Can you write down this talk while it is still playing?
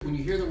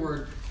hear the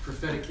word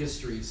prophetic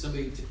history,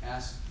 somebody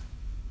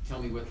tell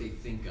me what they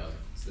think of.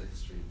 It's the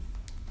history.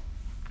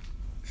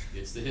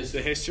 It's the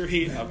history. The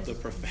history of the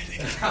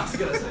prophetic. I was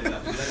going to say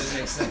that, but that doesn't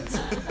make sense.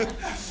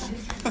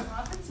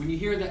 When you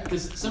hear that,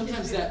 because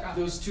sometimes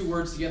those two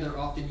words together are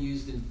often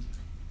used in,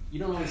 you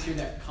don't always hear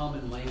that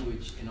common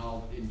language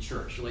in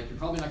church. Like, you're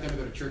probably not going to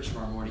go to church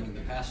tomorrow morning and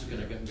the pastor's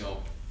going to go and go,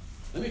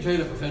 let me tell you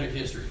the prophetic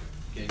history.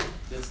 Okay,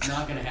 that's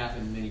not going to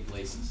happen in many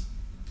places.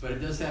 But it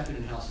does happen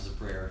in houses of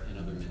prayer and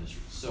other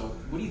ministries. So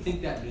what do you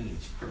think that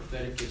means,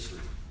 prophetic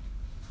history?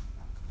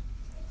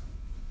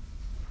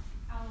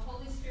 How the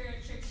Holy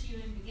Spirit tricks you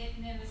into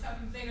getting into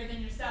something bigger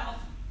than yourself.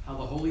 How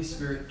the Holy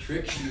Spirit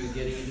tricks you into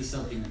getting into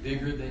something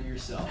bigger than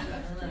yourself.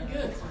 That's pretty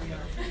good.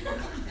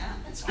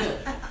 It's good.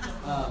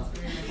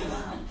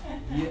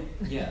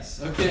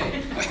 Yes.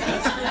 Okay.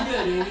 That's pretty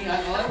good, Amy.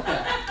 I like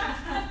that.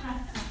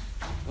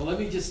 Well, let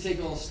me just take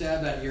a little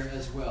stab at it here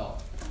as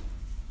well.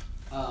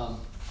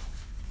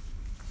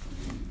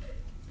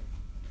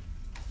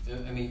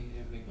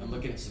 I'm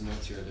looking at some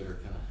notes here that are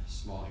kind of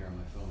small here on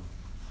my phone.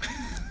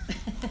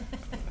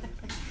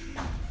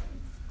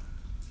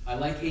 I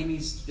like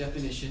Amy's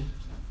definition.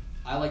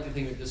 I like to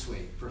think of it this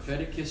way.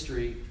 Prophetic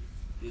history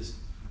is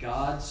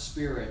God's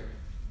Spirit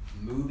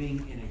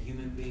moving in a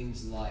human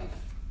being's life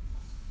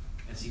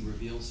as he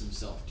reveals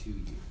himself to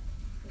you.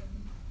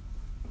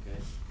 Okay?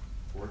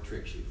 Or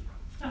tricks you.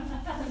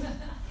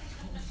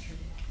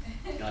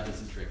 God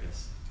doesn't trick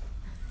us.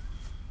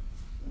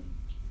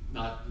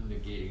 Not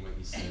negating what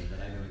you said, but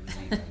I know what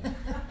you mean.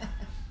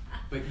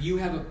 But you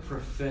have a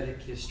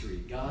prophetic history.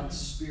 God's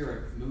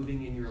Spirit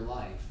moving in your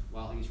life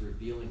while he's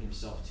revealing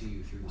himself to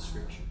you through the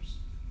Scriptures.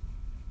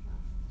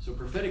 So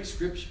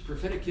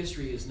prophetic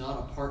history is not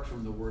apart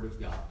from the Word of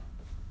God.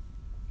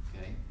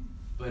 Okay?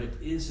 But it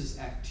is his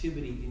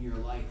activity in your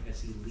life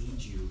as he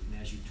leads you and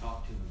as you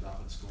talk to him about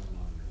what's going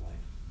on in your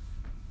life.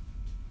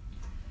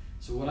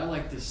 So what I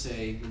like to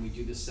say when we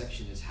do this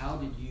section is, how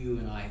did you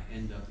and I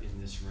end up in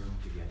this room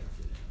together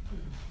today?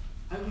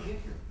 How did we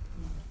get here?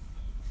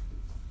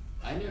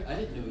 I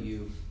didn't know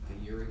you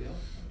a year ago.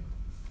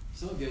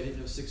 Some of you I didn't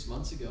know 6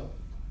 months ago.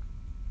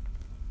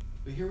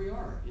 But here we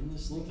are in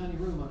this little tiny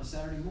room on a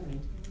Saturday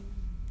morning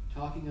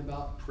talking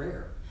about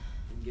prayer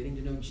and getting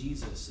to know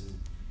Jesus. And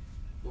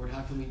Lord,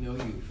 how can we know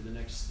you for the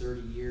next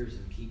 30 years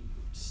and keep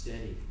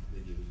steady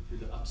with you through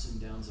the ups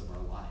and downs of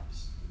our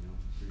lives,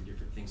 through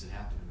different things that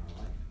happen in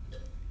our life.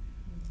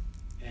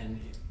 And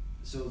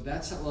so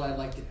that's what I'd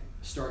like to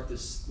start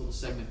this little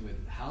segment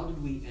with. How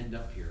did we end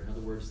up here? In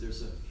other words,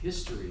 there's a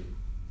history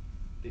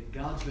that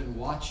God's been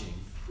watching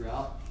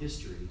throughout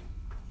history,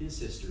 his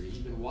history.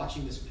 He's been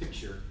watching this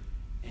picture,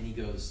 and he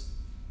goes,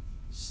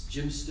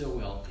 Jim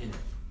Stillwell in it.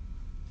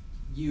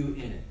 You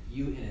in it.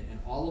 You in it. And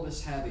all of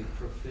us have a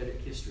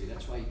prophetic history.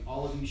 That's why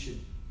all of you should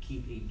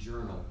keep a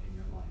journal in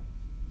your life.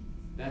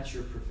 That's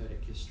your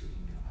prophetic history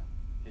in God.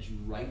 As you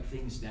write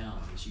things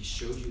down, as he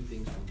shows you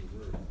things from the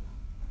Word.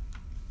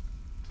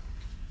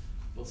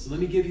 Well, so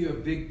let me give you a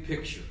big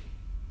picture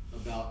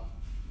about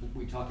what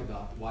we talk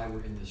about, why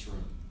we're in this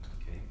room.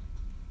 Okay?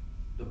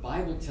 The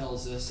Bible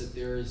tells us that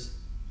there is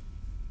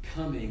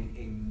coming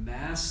a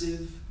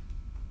massive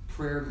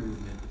prayer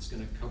movement that's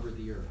going to cover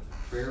the earth.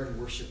 A prayer and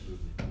worship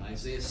movement. In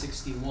Isaiah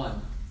 61,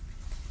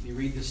 let me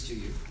read this to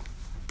you.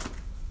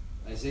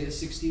 Isaiah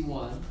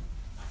 61,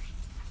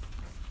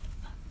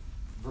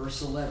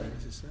 verse 11.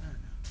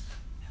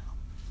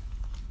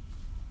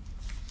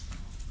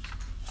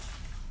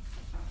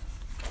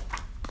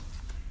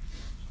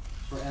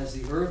 For as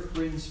the earth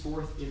brings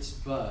forth its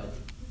bud,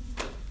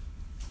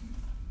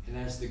 and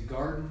as the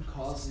garden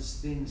causes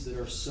things that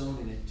are sown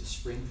in it to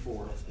spring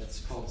forth, that's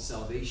called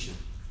salvation,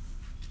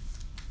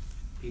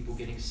 people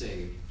getting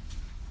saved,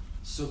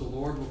 so the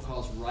Lord will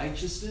cause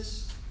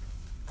righteousness,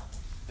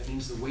 that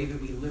means the way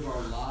that we live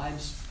our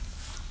lives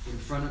in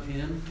front of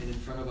him and in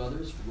front of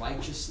others,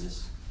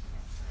 righteousness,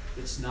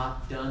 it's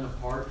not done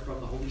apart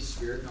from the Holy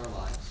Spirit in our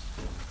lives,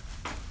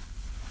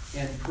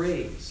 and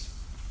praise,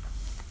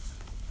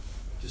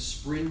 to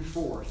spring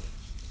forth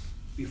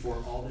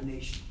before all the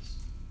nations.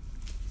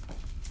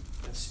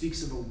 That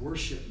speaks of a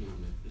worship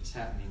movement that's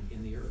happening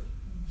in the earth.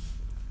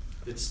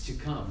 That's to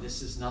come.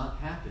 This has not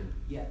happened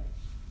yet.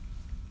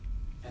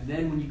 And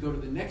then when you go to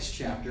the next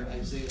chapter,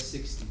 Isaiah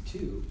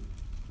 62,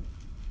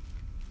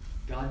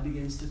 God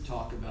begins to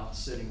talk about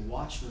setting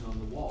watchmen on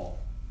the wall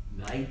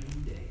night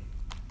and day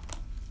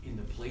in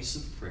the place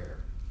of prayer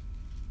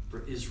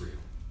for Israel.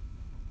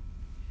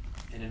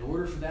 And in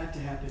order for that to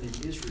happen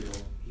in Israel,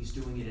 he's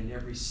doing it in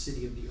every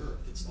city of the earth.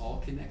 It's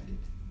all connected.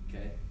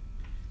 Okay?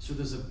 So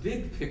there's a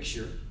big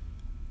picture,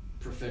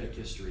 prophetic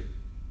history,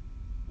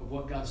 of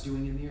what God's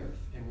doing in the earth.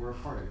 And we're a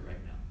part of it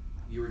right now.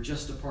 You were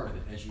just a part of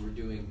it as you were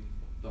doing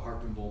the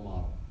Harp and Bowl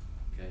model.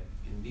 Okay?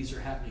 And these are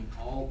happening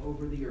all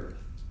over the earth.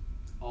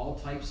 All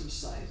types of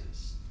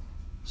sizes.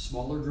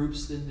 Smaller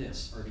groups than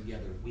this are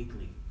together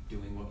weekly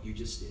doing what you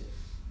just did.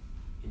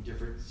 In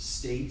different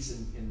states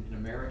in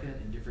America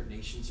and different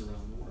nations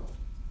around the world.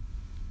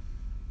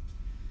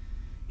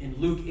 In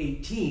Luke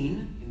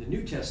 18, in the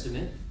New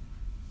Testament,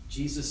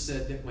 Jesus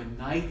said that when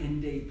night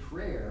and day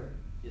prayer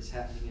is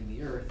happening in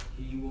the earth,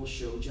 he will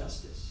show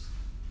justice.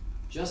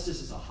 Justice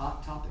is a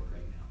hot topic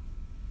right now.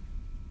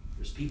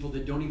 There's people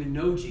that don't even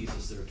know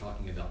Jesus that are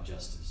talking about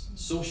justice.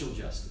 Social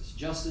justice.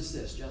 Justice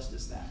this,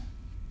 justice that.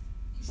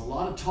 It's a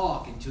lot of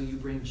talk until you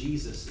bring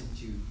Jesus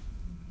into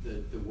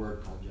the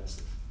word called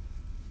justice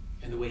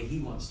and the way he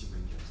wants to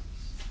bring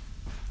justice.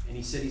 And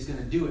he said he's going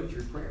to do it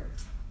through prayer.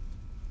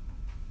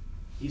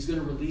 He's going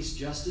to release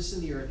justice in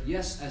the earth,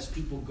 yes, as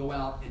people go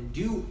out and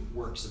do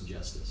works of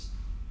justice,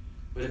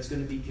 but it's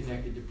going to be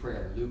connected to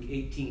prayer. Luke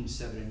 18,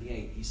 7 and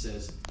 8, he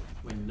says,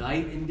 when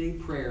night and day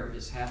prayer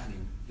is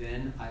happening,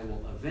 then I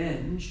will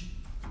avenge,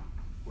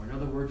 or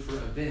another word for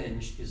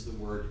avenge is the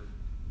word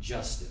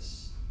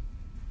justice.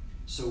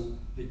 So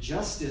the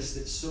justice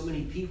that so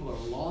many people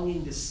are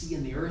longing to see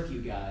in the earth,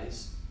 you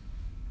guys,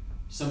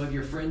 some of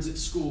your friends at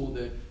school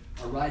that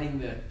are riding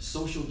the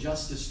social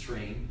justice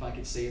train, if I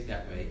could say it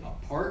that way,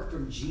 apart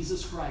from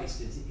Jesus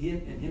Christ and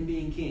him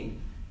being king,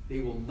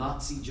 they will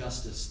not see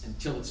justice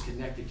until it's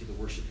connected to the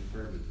worship and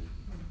prayer movement.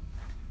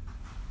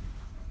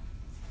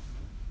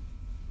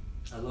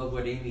 I love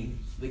what Amy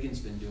Ligon's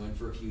been doing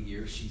for a few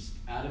years. She's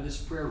out of this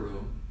prayer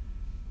room,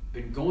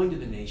 been going to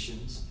the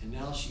nations, and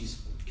now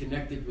she's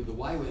connected with the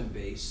YWAM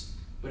base,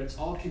 but it's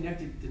all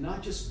connected to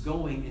not just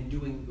going and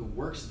doing the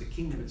works of the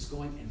kingdom, it's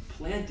going and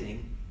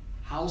planting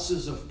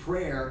houses of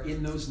prayer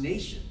in those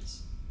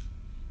nations.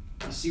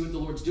 You see what the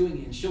Lord's doing,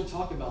 and she'll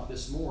talk about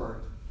this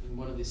more in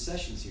one of these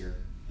sessions here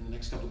in the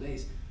next couple of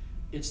days.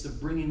 It's the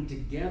bringing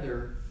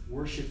together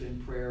worship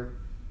and prayer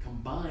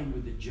combined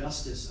with the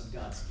justice of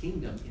God's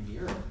kingdom in the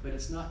earth, but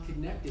it's not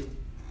connected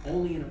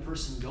only in a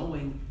person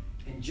going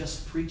and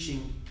just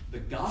preaching the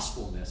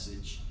gospel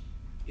message.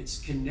 It's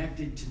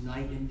connected to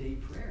night and day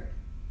prayer.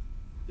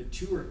 The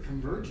two are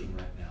converging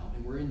right now,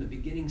 and we're in the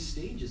beginning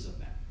stages of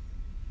that.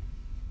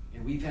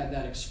 And we've had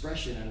that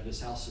expression out of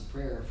this house of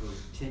prayer for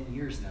 10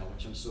 years now,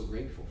 which I'm so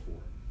grateful for.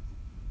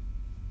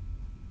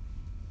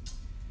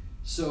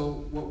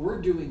 So what we're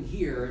doing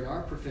here in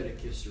our prophetic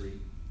history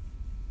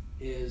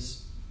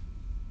is,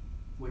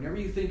 whenever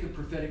you think of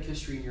prophetic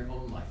history in your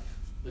own life,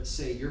 let's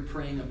say you're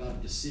praying about a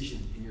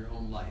decision in your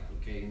own life,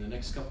 okay, in the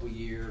next couple of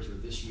years or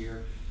this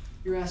year,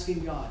 you're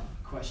asking God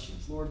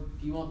questions. Lord,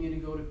 do you want me to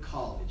go to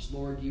college?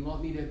 Lord, do you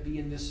want me to be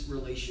in this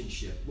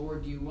relationship?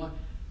 Lord, do you want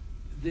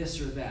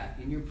this or that?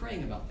 And you're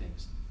praying about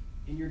things,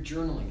 and you're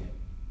journaling it.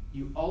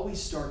 You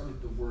always start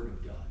with the Word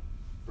of God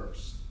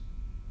first.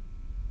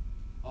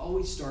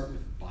 Always start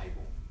with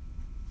Bible.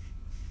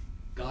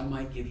 God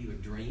might give you a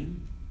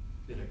dream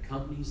that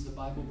accompanies the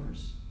Bible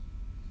verse.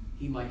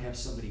 He might have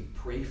somebody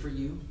pray for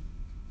you,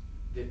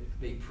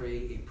 that they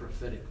pray a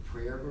prophetic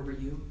prayer over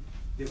you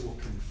that will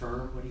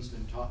confirm what he's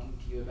been talking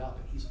to you about.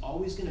 But he's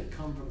always going to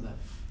come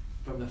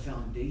from the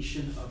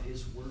foundation of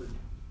his word.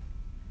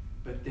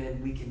 But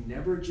then we can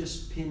never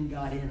just pin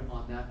God in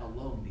on that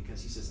alone,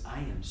 because he says, I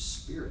am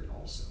spirit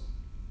also.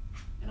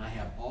 And I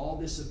have all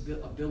this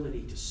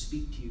ability to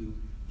speak to you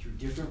through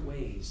different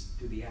ways,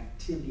 through the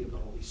activity of the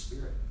Holy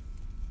Spirit.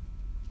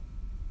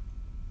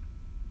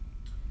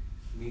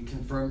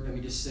 Let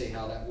me just say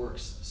how that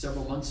works.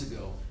 Several months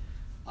ago,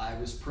 I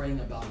was praying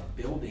about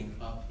a building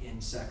up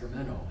in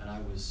Sacramento,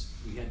 and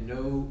we had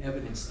no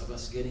evidence of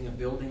us getting a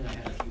building. I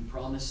had a few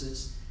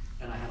promises,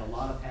 and I had a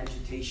lot of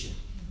agitation.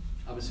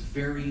 I was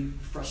very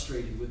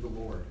frustrated with the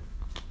Lord,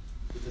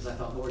 because I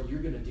thought, Lord,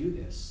 you're going to do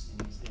this.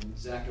 And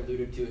Zach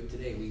alluded to it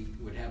today. We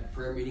would have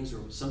prayer meetings, or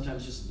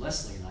sometimes just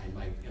Leslie and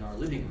I in our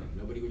living room.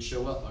 Nobody would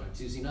show up on a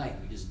Tuesday night.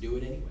 We just do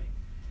it anyway.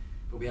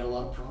 But we had a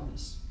lot of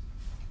promise.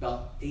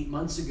 About 6, 8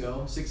 months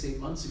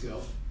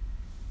ago,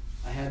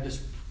 I had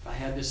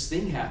this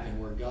thing happen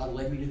where God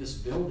led me to this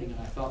building, and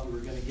I thought we were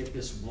going to get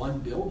this one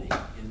building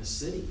in the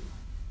city.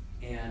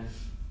 And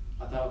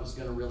I thought it was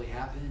going to really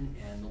happen,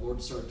 and the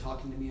Lord started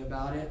talking to me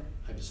about it.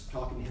 I was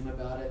talking to him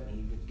about it, and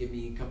he would give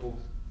me a couple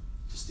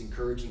just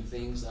encouraging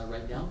things that I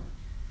write down.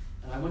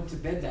 And I went to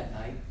bed that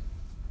night,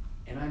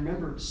 and I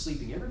remember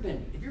sleeping. Have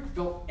you ever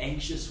felt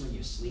anxious when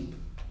you sleep?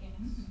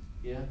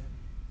 Yeah?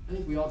 I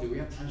think we all do. We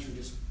have times where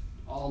just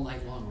all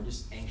night long we're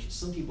just anxious.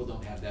 Some people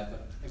don't have that,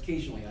 but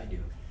occasionally I do.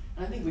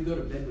 And I think we go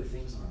to bed with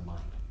things on our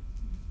mind.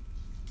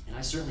 And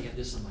I certainly had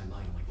this on my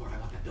mind. I'm like, Lord, I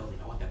want that building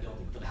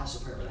for the house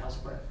of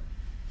prayer,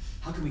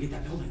 How can we get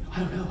that building? I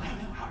don't know.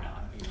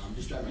 I'm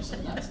just driving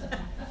myself nuts.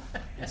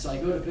 And so I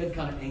go to bed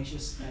kind of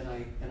anxious,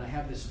 and I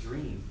have this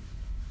dream.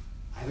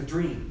 I have a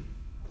dream,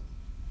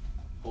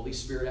 Holy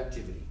Spirit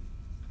activity,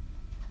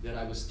 that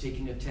I was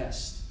taking a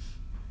test.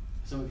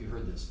 Some of you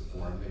heard this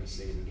before. I'm going to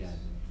say it again.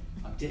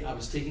 I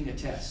was taking a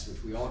test,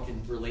 which we all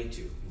can relate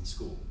to in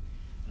school.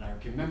 And I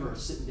can remember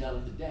sitting down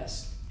at the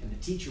desk, and the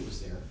teacher was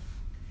there,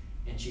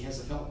 and she has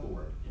a felt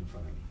board in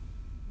front of me.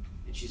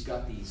 And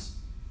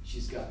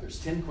there's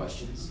 10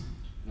 questions,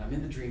 and I'm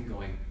in the dream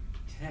going,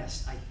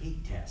 test, I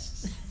hate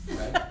tests,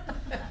 right?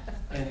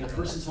 And the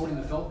person's holding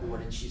the felt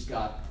board, and she's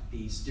got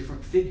these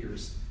different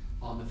figures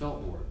on the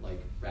felt board,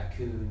 like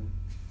raccoon,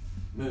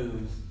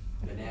 moon,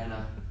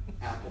 banana,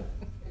 apple,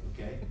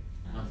 okay?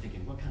 And I'm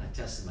thinking, what kind of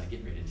test am I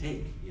getting ready to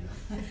take,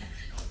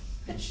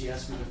 And she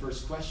asked me the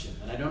first question.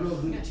 And I don't know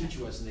who the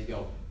teacher was. And they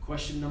go,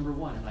 question number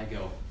 1. And I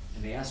go,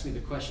 and they asked me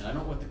the question. I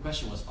don't know what the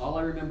question was. All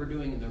I remember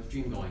doing in the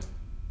dream going,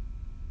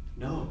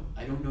 no,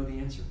 I don't know the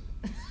answer.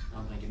 And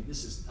I'm thinking,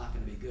 this is not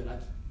going to be good. I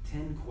have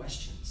 10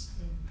 questions.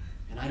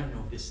 And I don't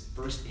know this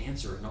first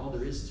answer. And all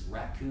there is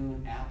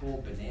raccoon,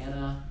 apple,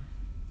 banana,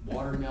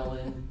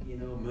 watermelon,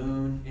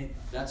 moon.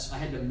 I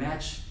had to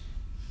match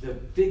the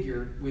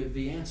figure with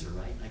the answer,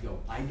 right? And I go,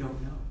 I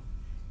don't know.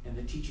 And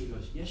the teacher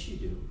goes, yes, you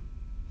do.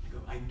 I go,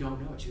 I don't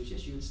know it. She goes,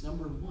 yes, you do. It's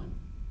number 1.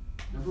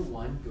 Number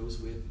 1 goes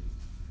with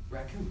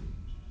raccoon.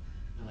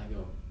 And I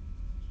go,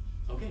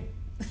 okay,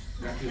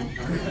 raccoon,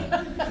 number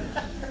 1.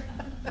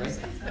 Right?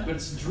 But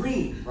it's a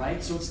dream,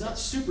 right? So it's not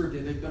super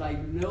vivid, but I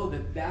know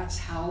that that's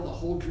how the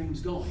whole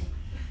dream's going.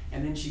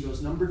 And then she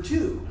goes, number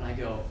 2. And I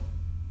go,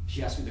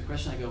 she asked me the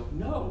question. I go,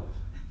 no.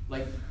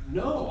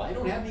 No, I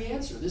don't have the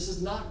answer. This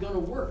is not going to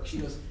work. She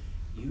goes,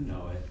 you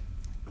know it.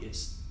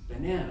 It's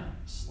banana.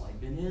 Slide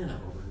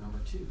banana over to number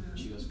 2. And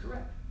she goes,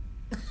 correct.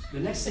 The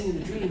next thing in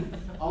the dream,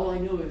 all I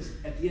know is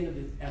at the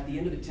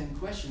end of the 10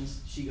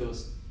 questions, she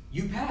goes,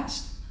 you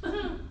passed.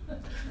 And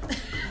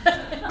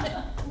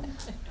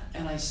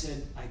I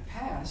said, I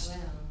passed? Wow.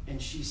 And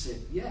she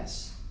said,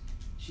 yes.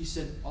 She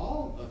said,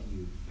 all of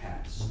you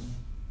passed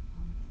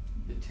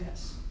the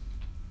test.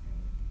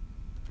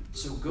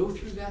 So go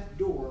through that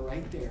door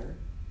right there,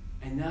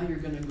 and now you're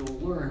going to go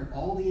learn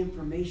all the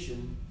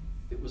information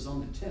that was on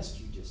the test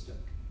you just took.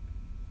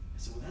 I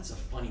said, well, that's a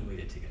funny way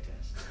to take a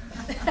test.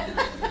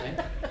 Right?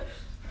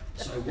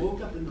 So I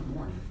woke up in the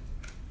morning,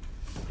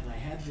 and I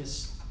had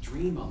this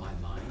dream on my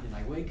mind, and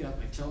I wake up,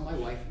 I tell my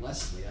wife,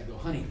 Leslie, I go,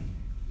 honey,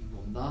 you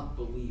will not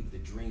believe the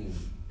dream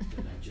that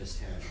I just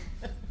had.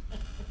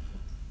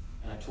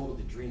 And I told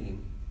her the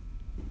dream,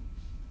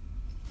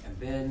 and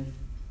then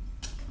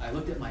I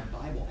looked at my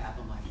Bible app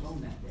on my phone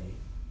that day,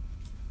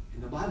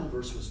 and the Bible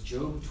verse was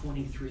Job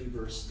 23,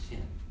 verse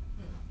 10.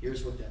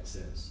 Here's what that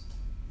says.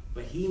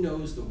 But he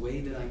knows the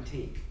way that I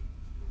take.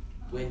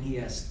 When he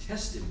has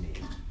tested me,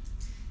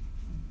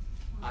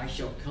 I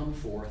shall come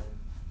forth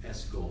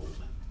as gold.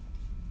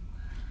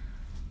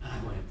 And I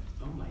went,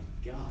 oh my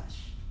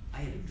gosh, I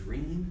had a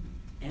dream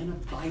and a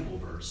Bible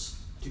verse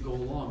to go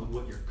along with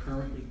what you're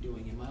currently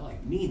doing in my life.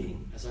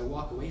 Meaning, as I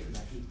walk away from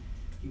that,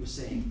 he was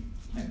saying,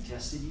 I've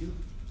tested you.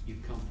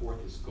 You've come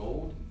forth as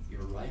gold.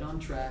 You're right on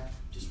track.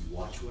 Just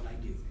watch what I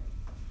do.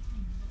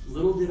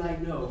 Little did I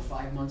know,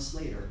 5 months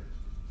later,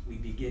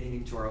 we'd be getting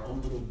into our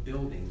own little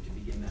building to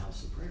begin the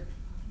House of Prayer.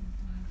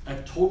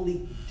 A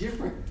totally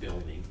different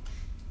building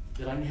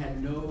that I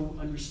had no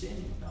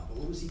understanding about. But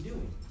what was he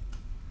doing?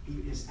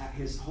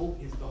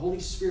 The Holy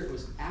Spirit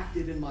was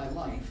active in my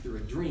life through a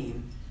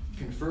dream,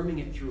 confirming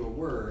it through a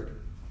word,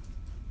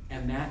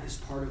 and that is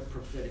part of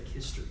prophetic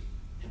history.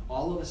 And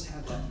all of us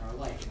have that in our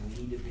life, and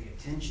we need to pay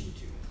attention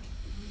to it.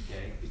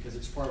 Okay, because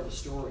it's part of the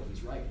story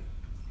he's writing.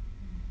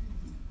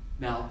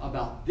 Now,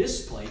 about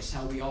this place,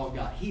 how we all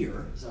got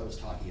here, as I was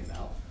talking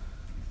about,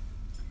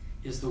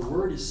 is the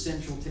Word is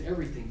central to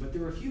everything. But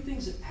there were a few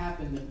things that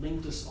happened that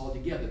linked us all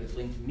together, that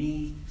linked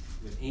me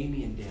with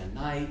Amy and Dan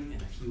Knight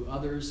and a few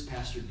others,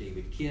 Pastor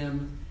David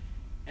Kim,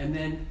 and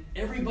then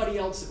everybody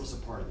else that was a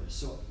part of this.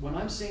 So when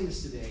I'm saying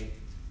this today,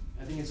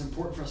 I think it's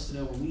important for us to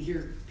know when we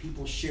hear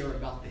people share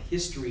about the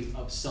history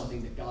of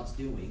something that God's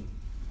doing,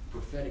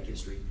 prophetic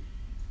history,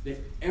 that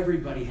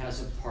everybody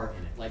has a part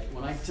in it. Like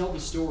when I tell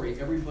the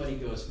story, everybody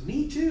goes,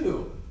 me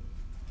too,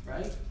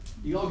 right?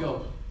 You all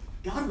go,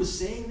 God was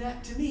saying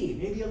that to me,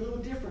 maybe a little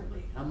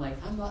differently. And I'm like,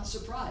 I'm not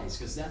surprised,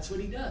 because that's what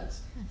he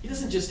does. He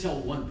doesn't just tell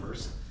one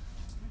person.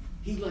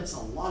 He lets a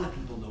lot of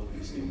people know what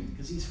he's doing,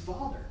 because he's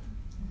Father.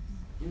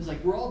 He was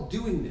like, we're all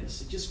doing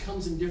this. It just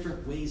comes in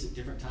different ways at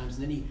different times,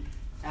 and then he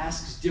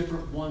asks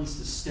different ones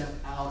to step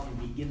out and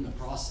begin the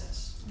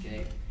process,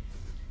 okay?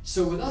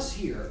 So with us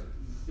here,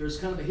 there's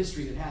kind of a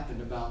history that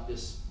happened about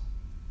this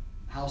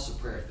House of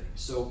Prayer thing.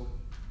 So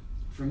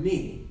for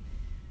me,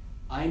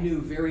 I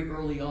knew very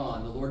early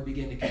on, the Lord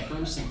began to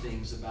confirm some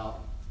things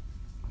about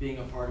being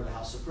a part of the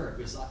House of Prayer.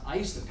 Because I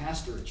used to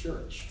pastor a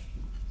church.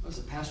 I was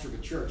a pastor of a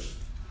church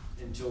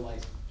until I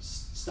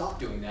stopped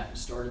doing that and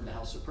started the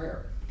House of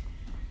Prayer.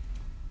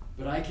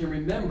 But I can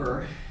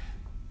remember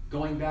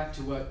going back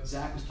to what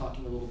Zach was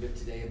talking a little bit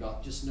today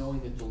about just knowing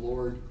that the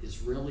Lord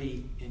is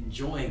really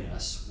enjoying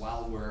us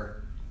while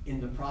we're in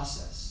the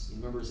process. You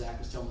remember Zach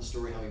was telling the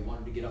story how he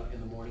wanted to get up in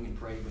the morning and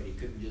pray, but he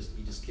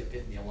just kept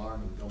hitting the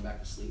alarm and going back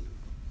to sleep.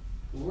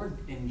 The Lord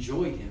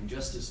enjoyed him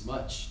just as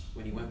much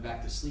when he went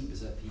back to sleep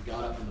as if he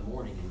got up in the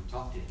morning and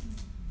talked to him.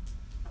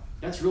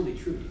 That's really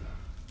true, you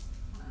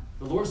know.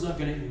 The Lord's not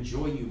going to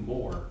enjoy you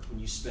more when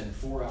you spend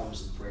 4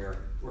 hours in prayer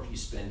or if you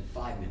spend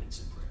 5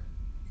 minutes in prayer.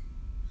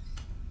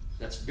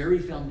 That's very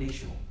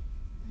foundational.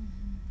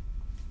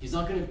 He's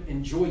not going to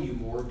enjoy you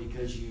more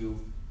because you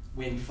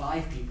win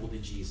 5 people to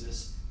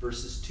Jesus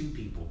versus 2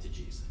 people to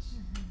Jesus.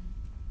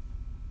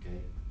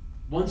 Okay?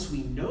 Once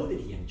we know that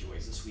he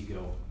enjoys us, we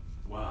go,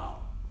 wow,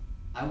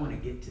 I want to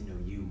get to know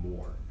you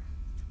more.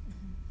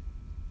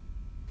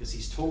 Because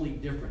he's totally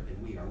different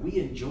than we are. We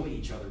enjoy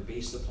each other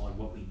based upon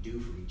what we do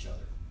for each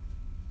other.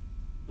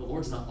 The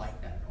Lord's not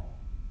like that at all.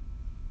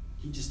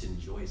 He just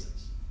enjoys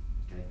us.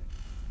 Okay?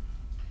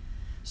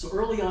 So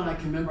early on, I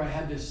can remember I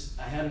had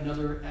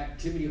another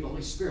activity of the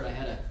Holy Spirit. I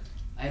had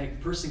a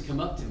person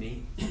come up to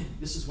me.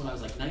 This is when I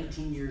was like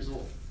 19 years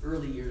old,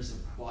 early years of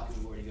walking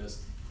with the Lord. He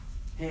goes,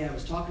 "Hey, I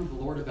was talking to the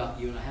Lord about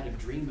you, and I had a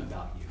dream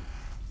about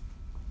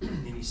you."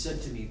 And he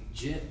said to me,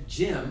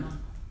 "Jim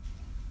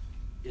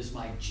is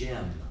my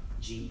gem,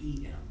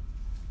 G-E-M."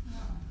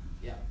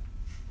 Yeah.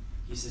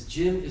 He says,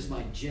 "Jim is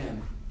my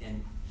gem,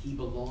 and he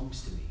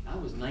belongs to me." I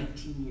was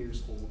 19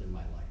 years old in my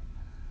life.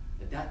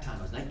 At that time,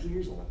 I was 19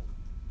 years old,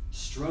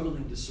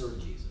 struggling to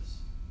serve Jesus,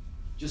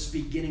 just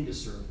beginning to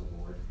serve the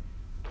Lord.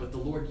 But the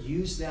Lord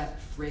used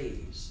that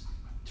phrase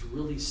to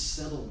really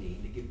settle me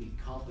and to give me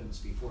confidence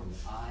before him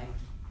that I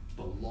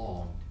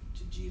belonged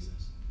to Jesus.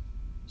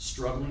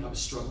 I was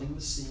struggling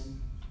with sin.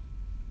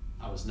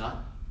 I was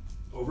not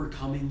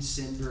overcoming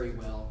sin very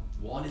well,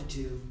 wanted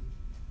to,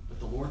 but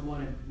the Lord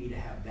wanted me to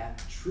have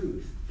that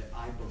truth that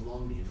I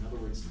belonged to him. In other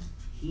words,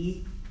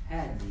 he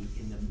had me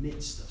in the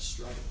midst of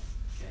struggle.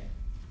 Okay?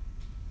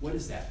 What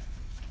is that?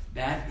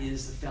 That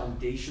is the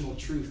foundational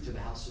truth to the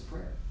house of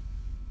prayer.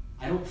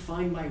 I don't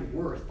find my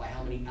worth by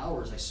how many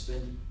hours I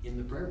spend in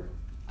the prayer room.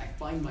 I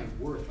find my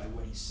worth by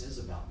what he says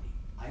about me.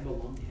 I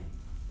belong to him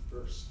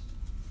first.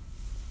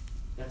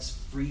 That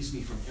frees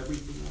me from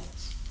everything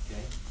else.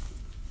 Okay?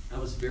 That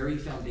was very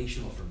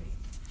foundational for me.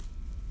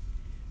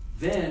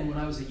 Then, when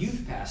I was a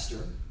youth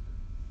pastor,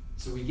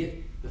 so we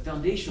get the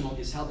foundational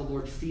is how the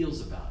Lord feels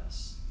about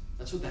us.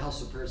 That's what the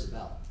house of prayer is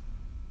about.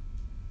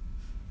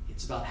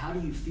 It's about how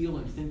do you feel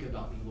and think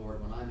about me,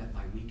 Lord, when I'm at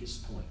my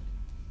weakest point.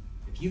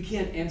 If you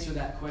can't answer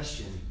that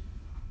question,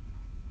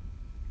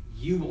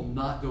 you will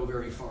not go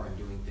very far in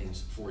doing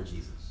things for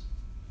Jesus.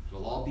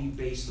 It'll all be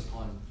based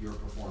upon your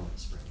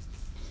performance, friend,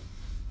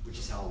 which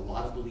is how a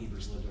lot of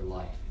believers live their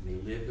life. And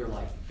they live their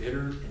life bitter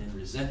and in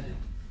resentment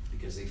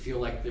because they feel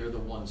like they're the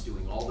ones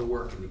doing all the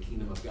work in the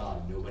kingdom of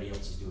God and nobody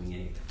else is doing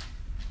anything.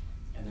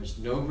 And there's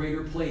no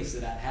greater place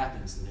that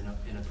happens than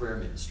in a prayer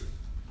ministry.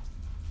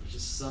 There's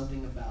just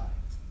something about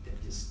it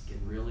that just can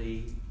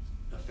really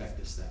affect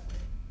us that way.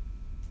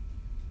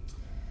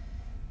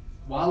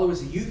 While I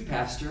was a youth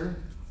pastor,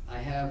 I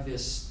have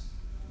this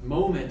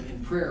moment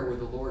in prayer where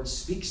the Lord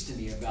speaks to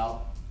me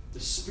about the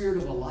spirit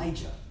of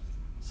Elijah.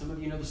 Some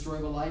of you know the story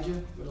of Elijah?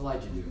 What did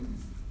Elijah do?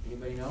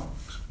 Anybody know?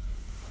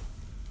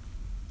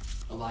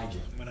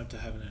 Elijah went up to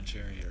heaven in a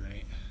chariot,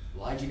 right?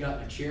 Elijah got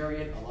in a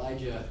chariot.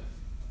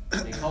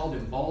 They called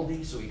him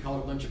Baldy, so he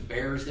called a bunch of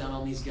bears down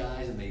on these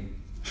guys, and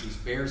these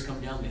bears come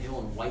down the hill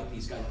and wipe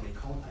these guys. They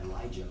called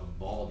Elijah a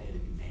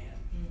bald-headed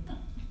man.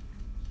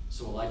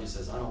 So Elijah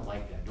says, "I don't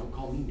like that. Don't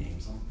call me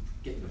names. I'm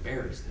getting the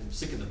bears. I'm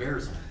sick of the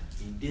bears on it."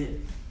 And he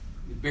did.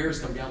 The bears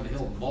come down the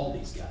hill and maul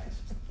these guys.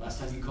 Last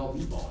time you called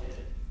me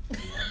bald-headed. You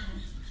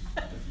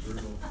know?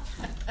 Brutal.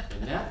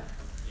 Isn't that?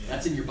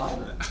 That's in your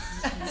Bible.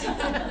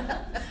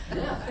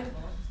 Yeah.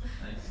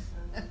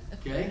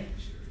 Okay?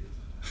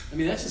 I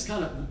mean, that's just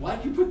kind of, why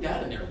did you put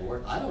that in there,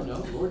 Lord? I don't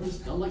know. Lord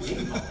just don't like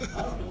name calling.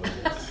 I don't know what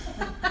it is.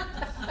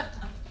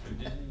 But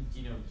didn't,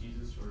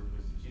 Jesus or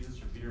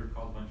Peter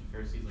called a bunch of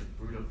Pharisees like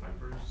brood of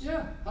vipers?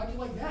 Yeah. How'd you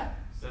like that?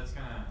 So that's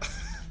kind of,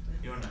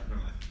 never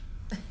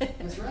mind.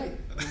 That's right.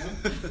 You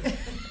know?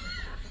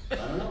 I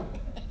don't know.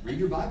 Read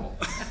your Bible.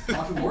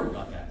 Talk to the Lord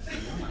about that.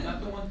 You know? I'm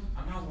not the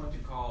one to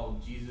call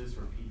Jesus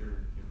or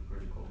Peter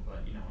hypocritical,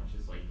 but it's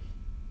just like.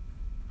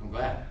 I'm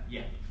glad.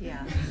 Yeah.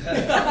 Yeah.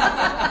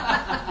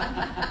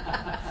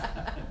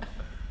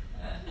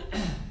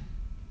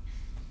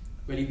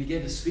 But he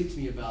began to speak to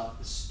me about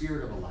the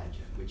spirit of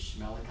Elijah, which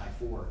Malachi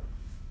 4,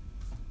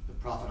 the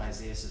prophet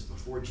Isaiah says,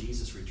 before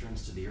Jesus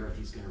returns to the earth,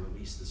 he's going to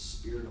release the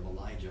spirit of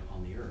Elijah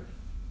on the earth.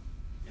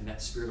 And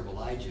that spirit of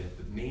Elijah,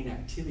 the main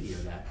activity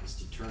of that is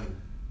to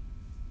turn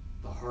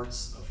the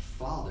hearts of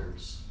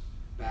fathers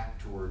back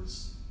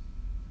towards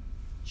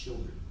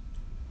children.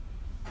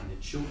 And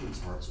the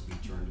children's hearts will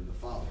be turned to the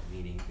Father,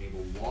 meaning they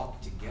will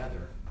walk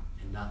together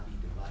and not be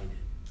divided.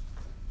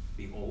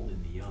 Be old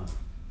and be young,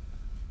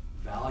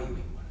 valuing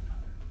one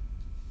another.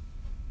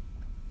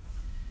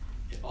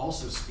 It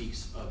also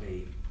speaks of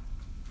the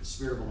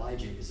spirit of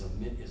Elijah is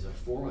a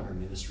forerunner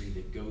ministry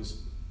that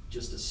goes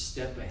just a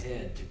step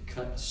ahead to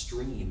cut a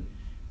stream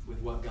with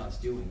what God's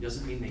doing.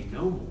 Doesn't mean they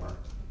know more,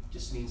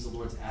 just means the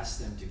Lord's asked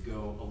them to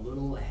go a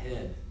little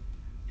ahead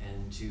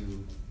and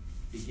to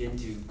begin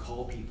to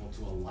call people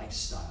to a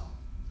lifestyle.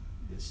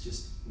 It's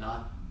just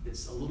not,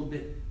 it's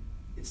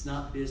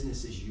not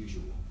business as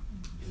usual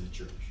in the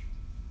church.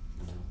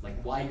 Like,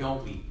 why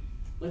don't we,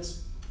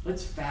 let's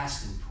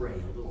fast and pray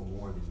a little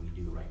more than we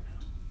do right now.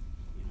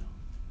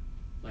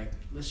 Like,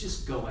 let's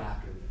just go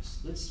after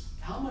this.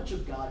 How much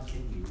of God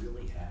can we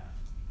really have?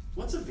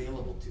 What's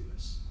available to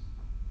us?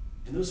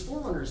 And those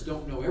forerunners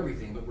don't know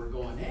everything, but we're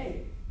going,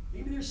 hey,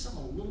 maybe there's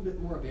something a little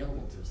bit more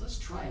available to us. Let's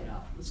try it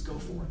out. Let's go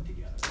for it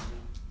together.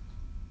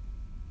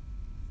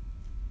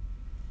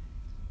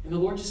 And the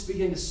Lord just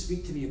began to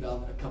speak to me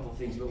about a couple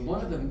things. But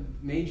one of the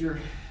major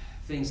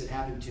things that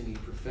happened to me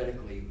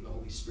prophetically, the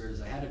Holy Spirit,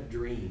 is I had a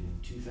dream in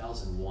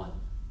 2001.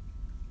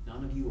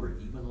 None of you were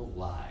even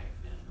alive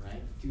then,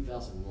 right?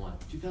 2001.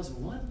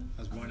 2001?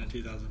 I was born in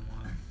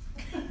 2001.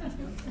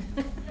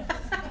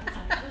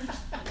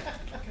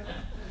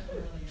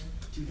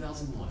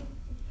 2001.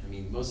 I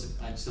mean,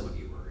 some of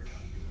you were around.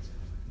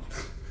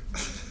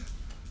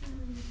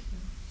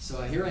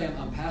 So here I am.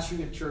 I'm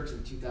pastoring a church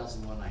in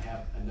 2001. I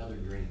have another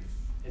dream.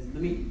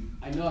 And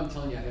I know I'm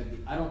telling you,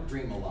 I don't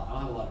dream a lot. I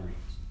don't have a lot of dreams.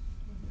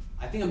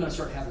 I think I'm going to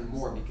start having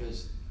more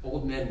because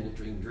old men will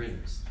dream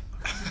dreams.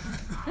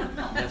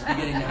 That's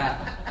beginning to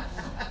happen.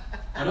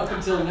 But up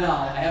until now,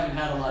 I haven't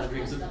had a lot of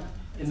dreams.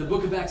 In the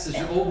book of Acts, it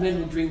says your old men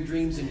will dream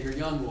dreams and your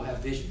young will have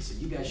visions. So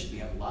you guys should be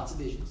having lots of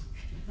visions.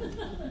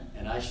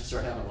 And I should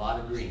start having a lot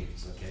of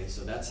dreams, okay?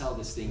 So that's how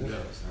this thing goes,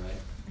 all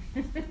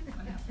right?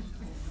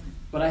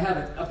 But I have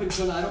it up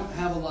until now, I don't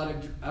have a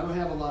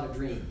lot of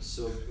dreams.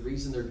 So the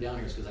reason they're down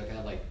here is because I've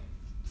had like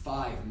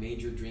 5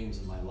 major dreams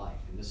in my life,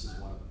 and this is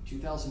one of them.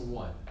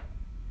 2001.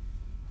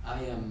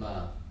 I am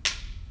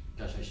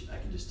I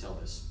can just tell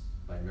this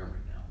by memory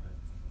now.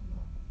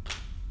 But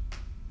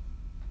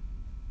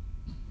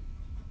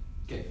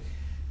okay,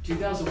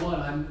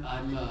 2001.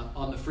 I'm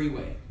on the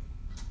freeway,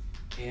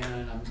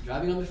 and I'm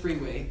driving on the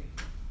freeway,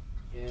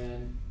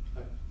 and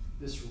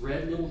this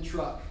red little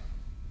truck.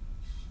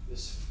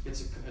 It's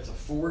a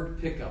Ford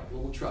pickup,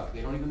 little truck.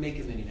 They don't even make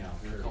them any now.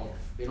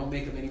 They don't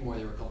make them anymore.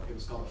 It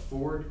was called a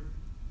Ford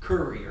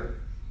Courier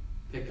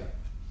pickup.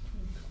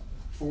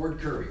 Ford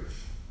Courier.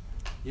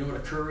 You know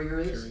what a courier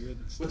is?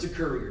 What's a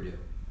courier do?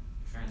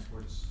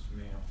 Transports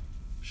mail.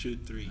 Shoot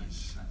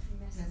threes.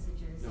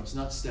 Messages. No, it's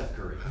not Steph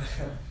Curry.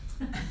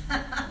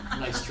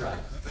 Nice try.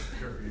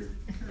 Courier.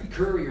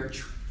 Courier.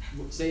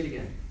 Say it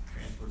again.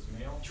 Transports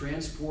mail.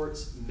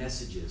 Transports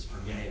messages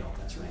or mail.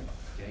 That's right.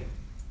 Okay.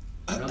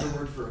 Another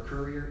word for a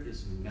courier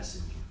is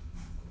messenger.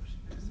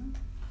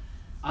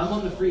 I'm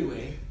on the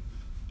freeway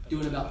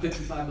doing about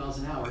 55 miles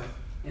an hour,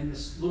 and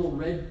this little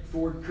red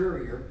Ford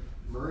Courier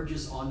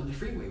merges onto the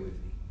freeway with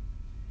me.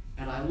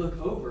 And I look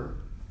over,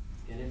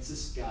 and it's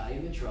this guy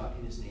in the truck,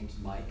 and his name's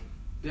Mike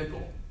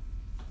Bickle.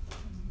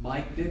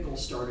 Mike Bickle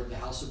started the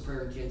House of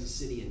Prayer in Kansas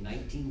City in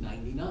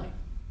 1999.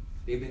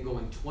 They've been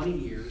going 20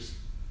 years,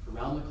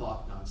 around the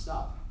clock,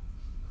 nonstop.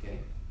 Okay?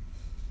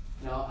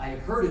 Now, I had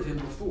heard of him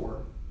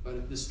before,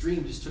 but this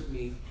dream just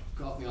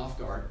caught me off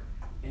guard.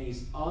 And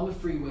he's on the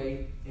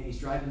freeway, and he's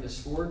driving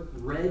this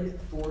red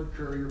Ford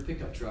Courier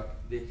pickup truck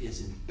that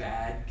is in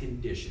bad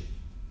condition.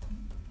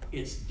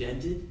 It's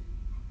dented.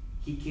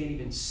 He can't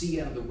even see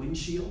out of the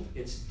windshield.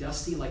 It's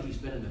dusty like he's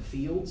been in the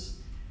fields.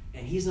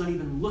 And he's not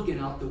even looking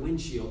out the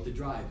windshield to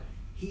drive.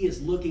 He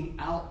is looking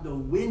out the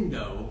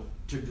window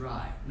to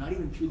drive. Not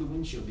even through the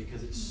windshield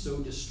because it's so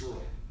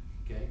destroyed,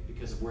 okay,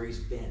 because of where he's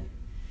been.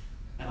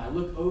 And I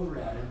look over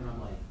at him, and I'm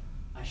like,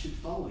 I should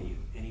follow you.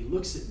 And he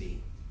looks at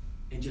me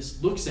and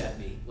just looks at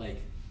me like,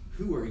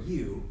 who are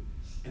you?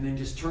 And then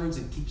just turns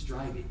and keeps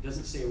driving.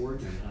 Doesn't say a word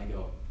to me. And I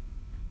go,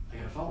 I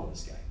got to follow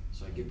this guy.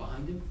 So I get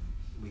behind him.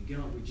 We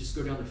just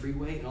go down the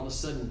freeway, and all of a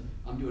sudden,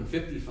 I'm doing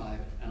 55,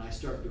 and I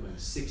start doing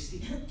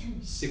 60,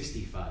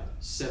 65,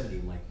 70.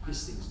 I'm like,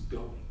 this thing's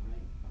going,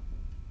 right?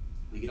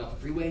 We get off the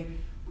freeway,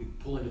 we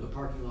pull into the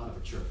parking lot of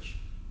a church.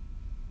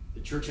 The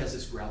church has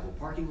this gravel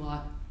parking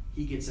lot.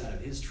 He gets out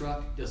of his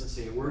truck, doesn't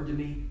say a word to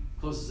me,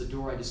 closes the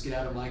door. I just get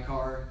out of my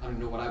car. I don't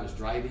know what I was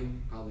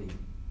driving. I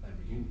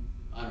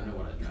don't know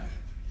what I was driving.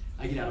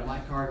 I get out of my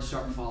car and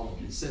start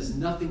following. It says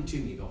nothing to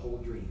me the whole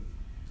dream.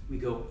 We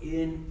go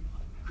in,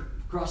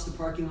 across the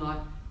parking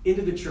lot,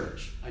 into the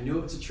church. I know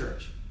it's a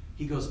church.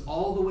 He goes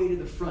all the way to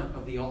the front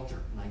of the altar.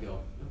 And I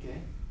go,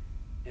 okay.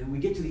 And we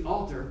get to the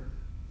altar,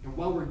 and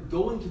while we're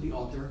going to the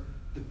altar,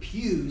 the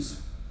pews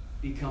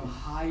become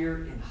higher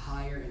and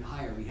higher and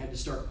higher. We had to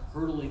start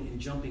hurdling and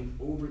jumping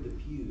over the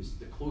pews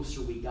the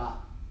closer we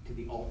got to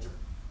the altar.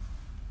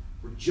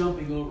 We're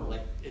jumping over,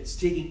 like it's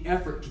taking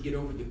effort to get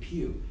over the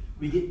pew.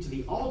 We get to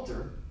the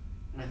altar,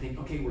 and I think,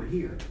 okay, we're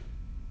here.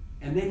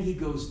 And then he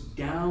goes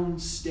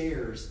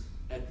downstairs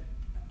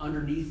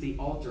underneath the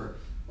altar,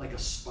 like a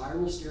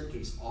spiral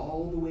staircase,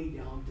 all the way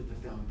down to the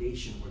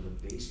foundation or the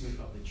basement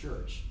of the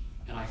church.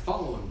 And I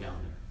follow him down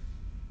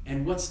there.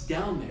 And what's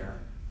down there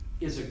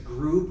is a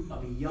group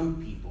of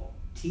young people,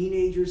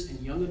 teenagers and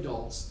young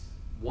adults,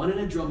 one in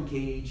a drum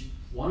cage,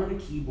 one on a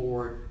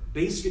keyboard,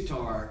 bass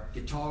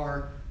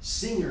guitar,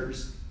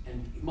 singers,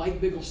 and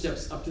Mike Bickle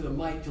steps up to the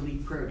mic to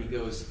lead prayer, and he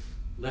goes,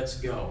 let's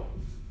go.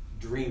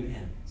 Dream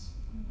ends.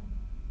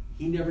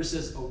 He never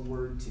says a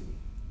word to me.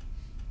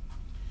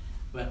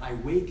 But I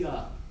wake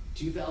up,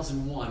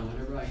 2001,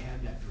 whenever I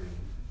had that dream,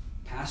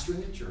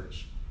 pastoring a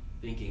church,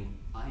 thinking,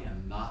 I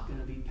am not going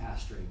to be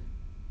pastoring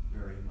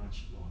very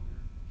much longer.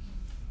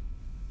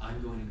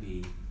 I'm going to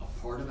be a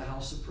part of a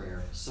house of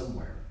prayer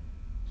somewhere,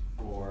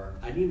 or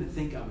I didn't even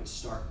think I would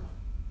start one.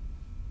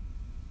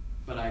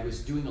 But I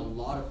was doing a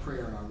lot of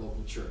prayer in our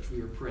local church.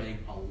 We were praying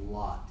a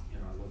lot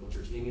in our local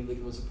church. Amy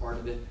Lincoln was a part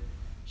of it.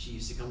 She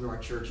used to come to our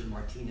church in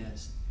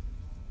Martinez.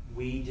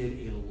 We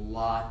did a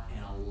lot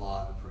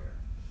of prayer.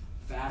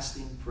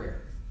 Fasting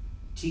prayer.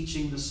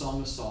 Teaching the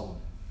Song of Solomon.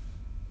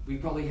 We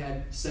probably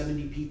had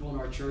 70 people in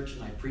our church,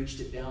 and I preached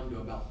it down to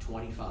about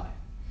 25.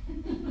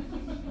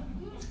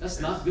 That's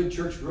not good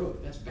church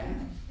growth. That's bad.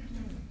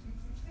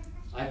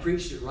 I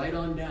preached it right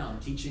on down,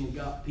 teaching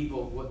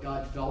people what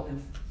God felt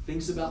and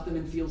thinks about them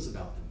and feels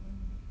about them.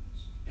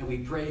 And we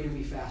prayed and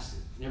we fasted.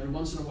 And every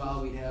once in a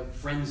while we'd have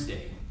Friends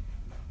Day,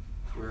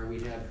 where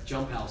we'd have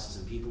jump houses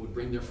and people would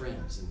bring their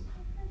friends.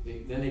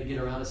 And then they'd get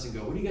around us and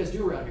go, what do you guys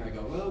do around here? I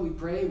go, well, we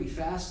pray, we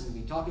fast, and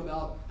we talk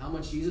about how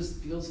much Jesus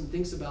feels and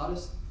thinks about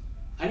us.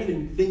 I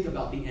didn't even think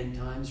about the end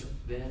times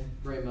then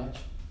very much,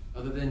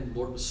 other than the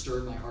Lord was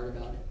stirred my heart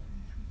about it.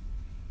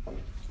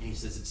 And he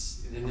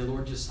says, and then the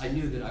Lord I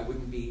knew that I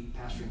wouldn't be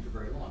pastoring for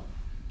very long.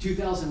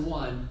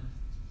 2001,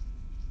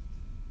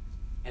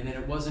 and then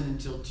it wasn't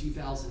until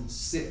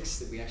 2006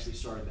 that we actually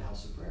started the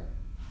House of Prayer.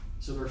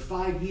 So there are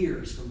 5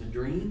 years from the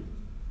dream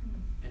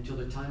until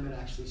the time it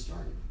actually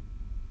started.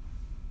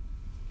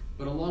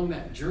 But along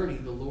that journey,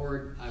 the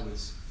Lord, I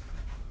was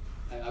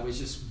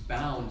just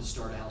bound to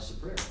start a House of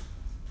Prayer.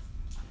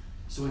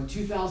 So in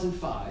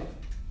 2005,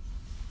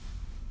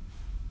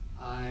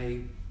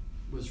 I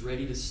was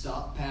ready to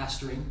stop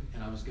pastoring,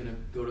 and I was going to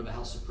go to the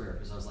House of Prayer,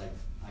 because I was like,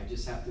 I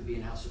just have to be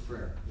in House of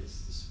Prayer.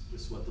 This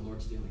is what the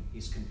Lord's doing.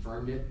 He's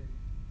confirmed it.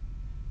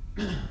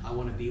 I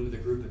want to be with a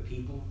group of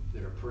people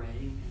that are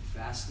praying and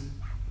fasting,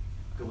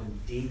 going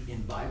deep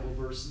in Bible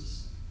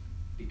verses,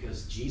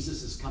 because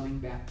Jesus is coming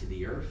back to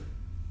the earth.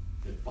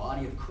 The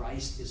body of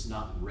Christ is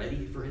not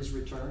ready for his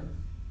return.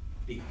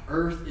 The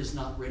earth is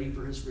not ready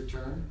for his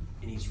return,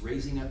 and he's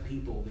raising up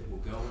people that will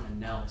go and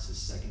announce his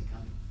second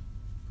coming.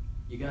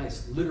 You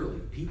guys, literally,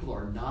 people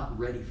are not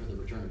ready for the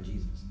return of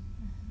Jesus.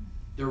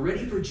 They're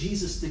ready for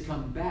Jesus to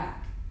come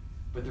back,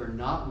 but they're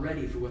not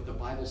ready for what the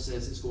Bible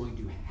says is going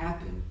to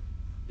happen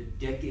the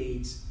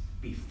decades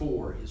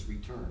before his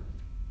return.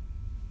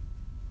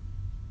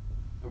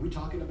 Are we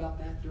talking about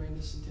that during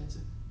this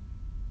intensive?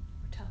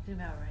 We're talking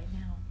about it right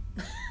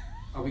now.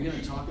 Are we going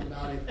to talk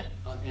about it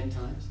on end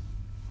times?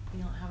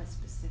 We don't have a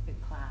specific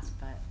class,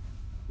 but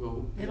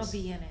Well, it'll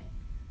be in it.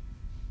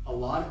 A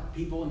lot of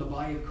people in the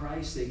body of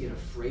Christ, they get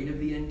afraid of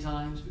the end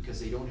times because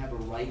they don't have a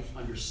right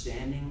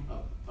understanding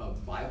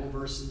of Bible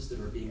verses that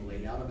are being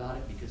laid out about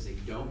it, because they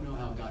don't know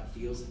how God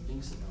feels and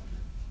thinks about them.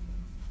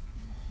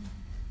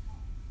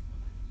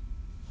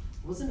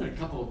 Wasn't it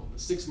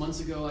 6 months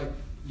ago, I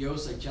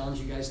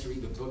challenged you guys to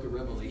read the book of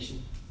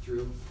Revelation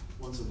through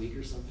once a week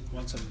or something?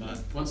 Once a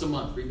month. Once a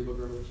month, read the book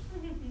of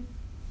Revelation.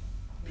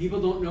 People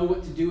don't know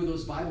what to do with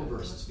those Bible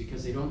verses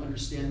because they don't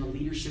understand the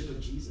leadership of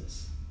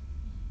Jesus.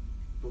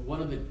 But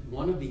one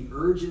of the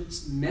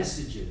urgent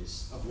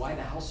messages of why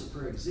the House of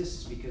Prayer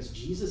exists is because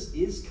Jesus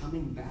is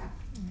coming back.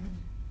 Mm-hmm.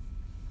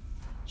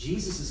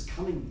 Jesus is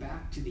coming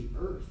back to the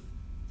earth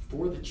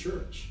for the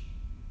church.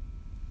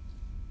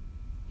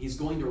 He's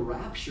going to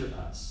rapture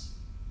us,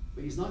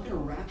 but he's not going to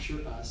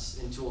rapture us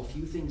until a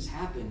few things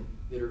happen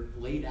that are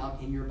laid out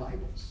in your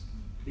Bibles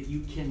that you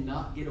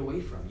cannot get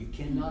away from, you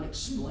cannot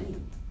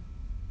explain.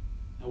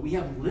 Now, we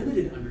have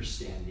limited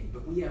understanding,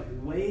 but we have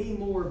way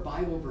more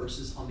Bible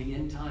verses on the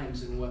end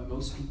times than what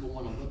most people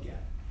want to look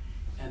at.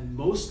 And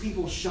most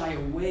people shy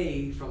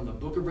away from the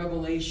book of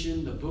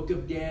Revelation, the book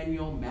of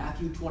Daniel,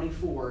 Matthew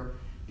 24,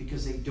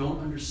 because they don't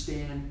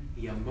understand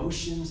the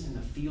emotions and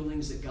the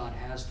feelings that God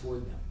has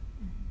toward them.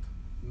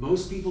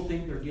 Most people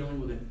think they're dealing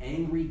with an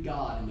angry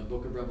God in the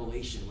book of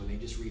Revelation when they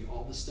just read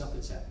all the stuff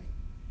that's happening.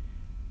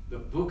 The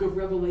book of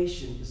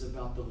Revelation is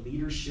about the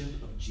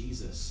leadership of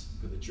Jesus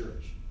for the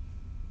church.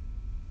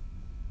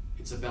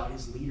 It's about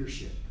his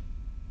leadership.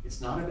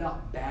 It's not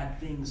about bad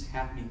things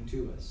happening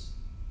to us.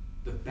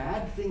 The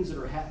bad things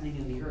that are happening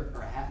in the earth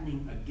are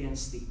happening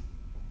against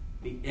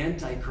the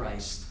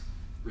Antichrist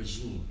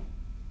regime.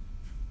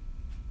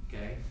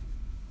 Okay?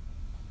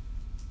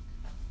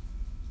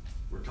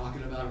 We're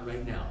talking about it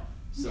right now.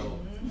 So,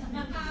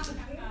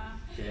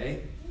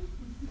 okay?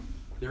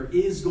 There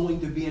is going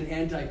to be an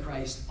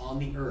Antichrist on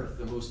the earth,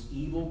 the most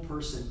evil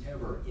person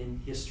ever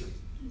in history.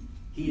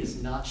 He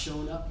has not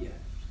shown up yet.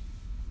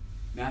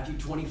 Matthew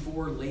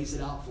 24 lays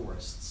it out for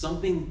us.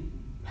 Something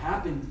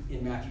happened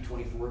in Matthew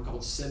 24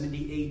 called 70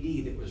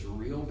 AD that was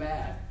real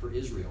bad for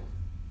Israel.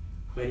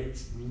 But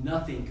it's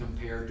nothing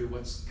compared to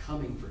what's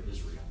coming for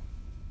Israel.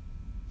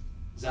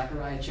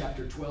 Zechariah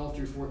chapter 12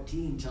 through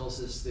 14 tells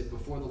us that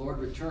before the Lord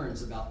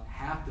returns, about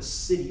half the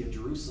city of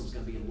Jerusalem is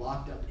going to be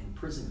locked up in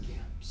prison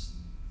camps.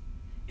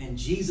 And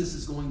Jesus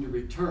is going to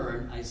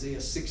return,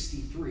 Isaiah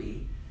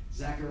 63,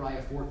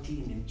 Zechariah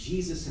 14, and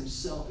Jesus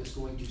himself is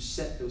going to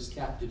set those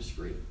captives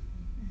free.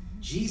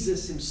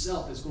 Jesus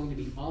himself is going to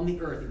be on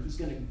the earth, and he's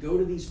going to go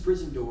to these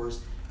prison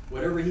doors.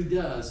 Whatever he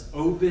does,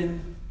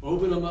 open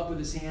them up with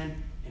his hand,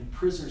 and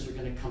prisoners are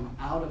going to come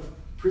out of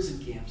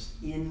prison camps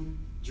in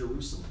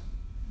Jerusalem.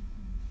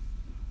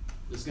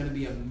 There's going to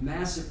be a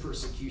massive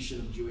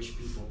persecution of Jewish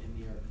people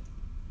in the earth.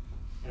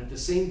 And at the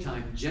same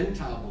time,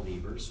 Gentile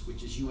believers,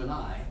 which is you and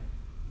I,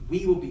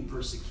 we will be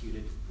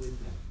persecuted with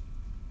them.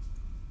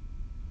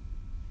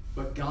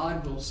 But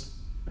God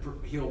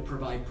he'll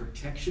provide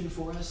protection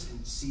for us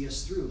and see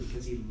us through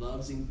because he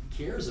loves and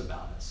cares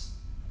about us.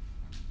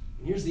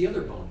 And here's the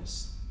other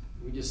bonus.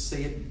 We just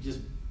say it, just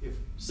if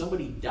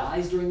somebody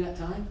dies during that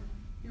time,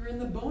 you're in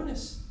the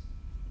bonus.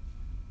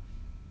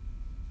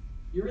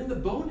 You're in the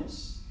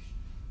bonus.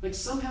 Like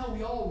somehow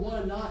we all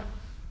want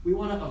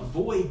to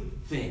avoid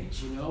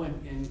things,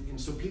 and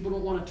so people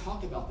don't want to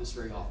talk about this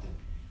very often.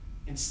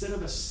 Instead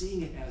of us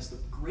seeing it as the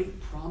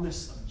great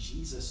promise of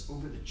Jesus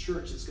over the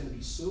church, it's going to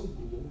be so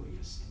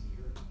glorious in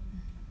the earth.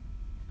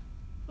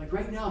 Like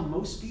right now,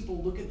 most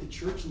people look at the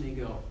church and they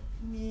go,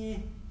 meh.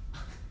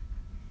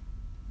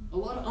 A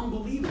lot of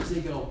unbelievers,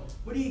 they go,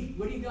 what do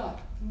you got?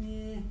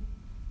 Meh.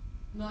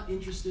 Not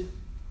interested.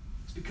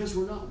 It's because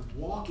we're not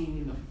walking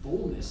in the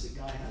fullness that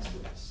God has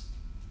for us.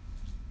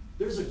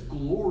 There's a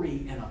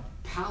glory and a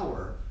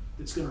power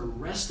that's going to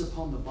rest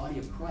upon the body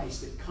of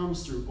Christ that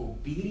comes through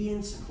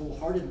obedience and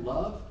wholehearted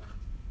love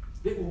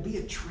that will be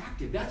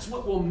attractive. That's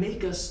what will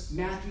make us,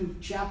 Matthew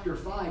chapter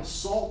 5,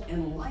 salt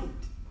and light.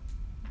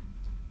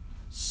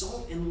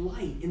 Salt and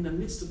light in the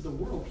midst of the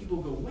world. People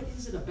go, what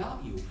is it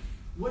about you?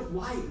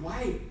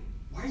 Why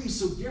are you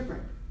so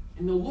different?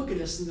 And they'll look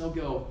at us and they'll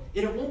go,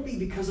 and it won't be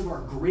because of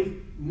our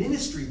great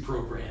ministry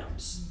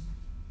programs.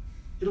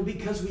 It'll be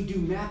because we do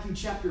Matthew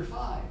chapter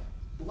 5.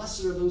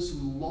 Blessed are those who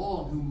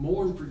long, who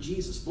mourn for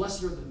Jesus.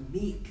 Blessed are the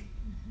meek.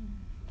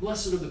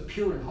 Blessed are the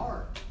pure in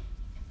heart.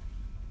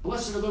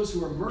 Blessed are those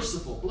who are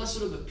merciful.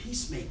 Blessed are the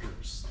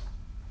peacemakers.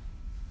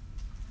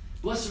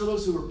 Blessed are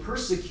those who are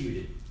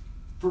persecuted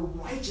for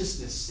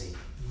righteousness' sake.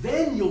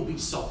 Then you'll be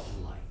salt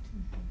and light.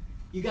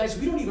 You guys,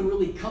 we don't even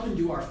really come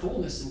into our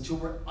fullness until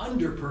we're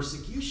under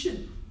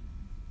persecution.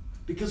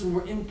 Because when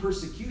we're in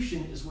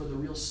persecution is where the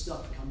real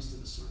stuff comes to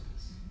the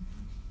surface.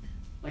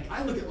 Like,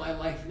 I look at my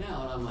life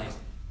now and I'm like,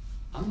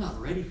 I'm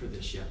not ready for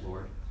this yet,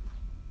 Lord.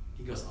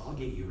 He goes, I'll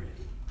get you ready.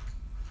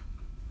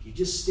 If you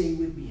just stay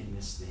with me in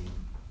this thing,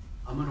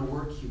 I'm going to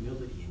work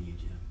humility in you,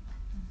 Jim.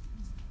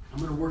 I'm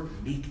going to work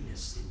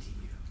meekness into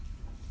you.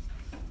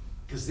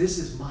 Because this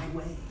is my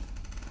way.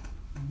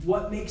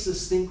 What makes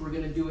us think we're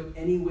going to do it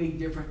any way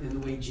different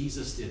than the way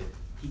Jesus did it?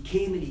 He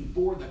came and he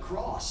bore the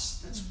cross.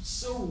 That's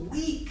so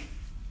weak.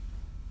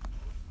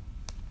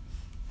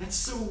 That's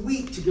so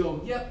weak to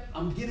go, yep,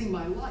 I'm giving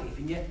my life.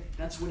 And yet,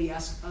 that's what he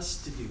asks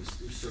us to do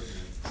through certain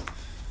things.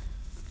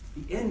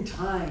 The end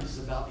times is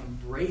about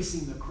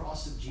embracing the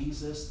cross of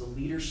Jesus, the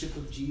leadership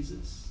of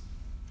Jesus,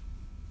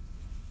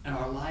 and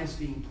our lives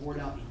being poured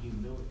out in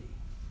humility.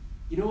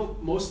 You know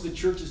what most of the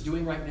church is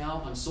doing right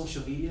now on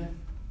social media?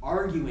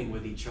 Arguing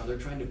with each other,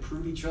 trying to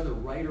prove each other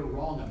right or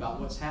wrong about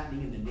what's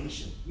happening in the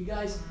nation. You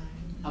guys,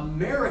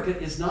 America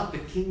is not the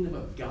kingdom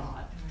of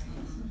God.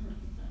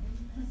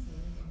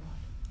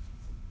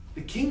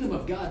 The kingdom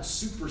of God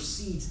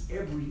supersedes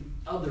every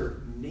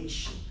other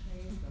nation.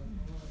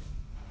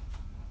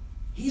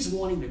 He's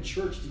wanting the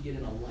church to get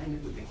in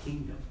alignment with the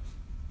kingdom.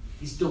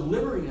 He's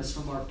delivering us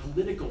from our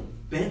political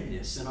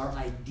bentness and our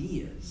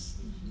ideas.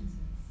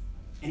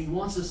 And he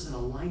wants us in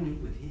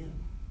alignment with him.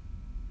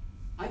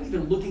 I'm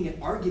even looking at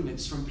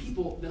arguments from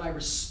people that I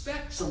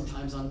respect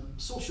sometimes on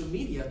social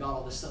media about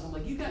all this stuff. I'm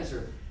like, you guys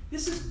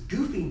this is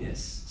goofiness.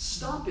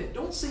 Stop it.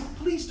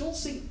 Please don't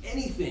say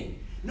anything.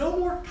 No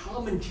more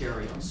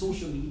commentary on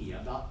social media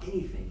about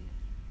anything.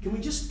 Can we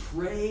just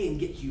pray and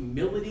get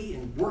humility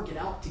and work it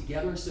out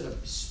together instead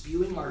of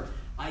spewing our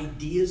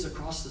ideas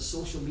across the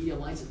social media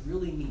lines that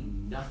really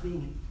mean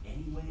nothing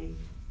anyway?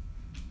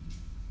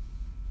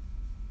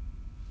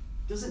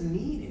 Doesn't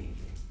mean anything.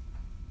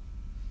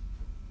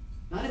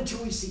 Not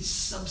until we see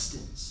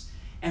substance.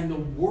 And the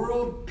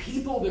world,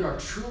 people that are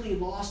truly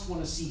lost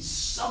want to see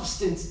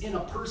substance in a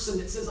person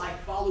that says, I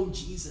follow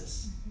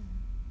Jesus.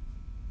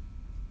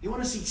 They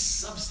want to see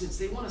substance.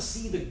 They want to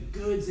see the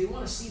goods. They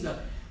want to see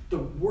the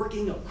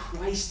working of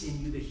Christ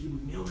in you, the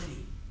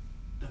humility,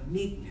 the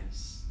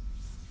meekness,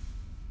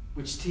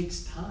 which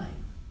takes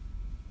time.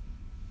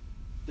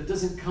 That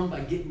doesn't come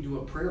by getting to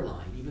a prayer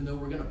line, even though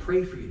we're going to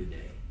pray for you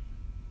today.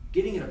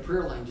 Getting in a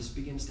prayer line just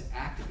begins to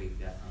activate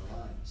that in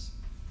our lives.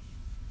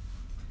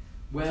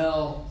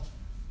 Well,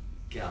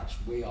 gosh,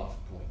 way off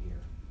point here.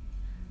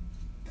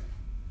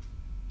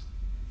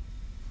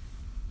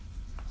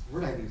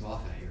 Where did I leave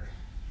off at here?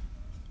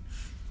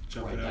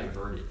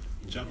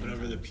 Jumping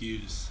over the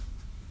pews.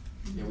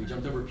 Yeah, we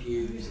jumped over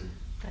pews. And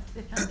Got to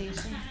the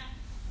foundation.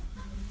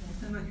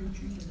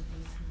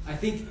 I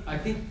think,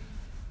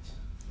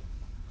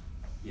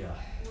 yeah.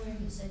 Where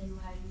you said you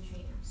had your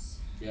dreams.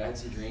 Yeah, I had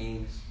some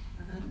dreams.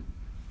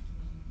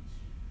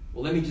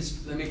 Well, let me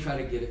try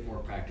to get it more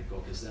practical,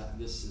 because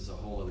this is a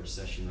whole other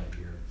session right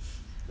here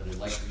that I'd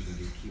like to even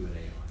do Q&A on.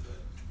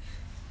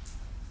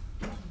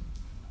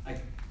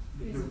 But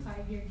There's a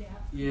 5-year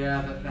gap.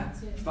 Yeah, but that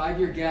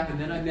 5-year gap, and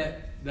then I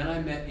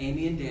met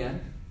Amy and Dan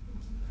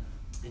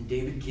and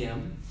David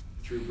Kim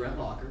through Brent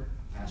Locker,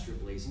 pastor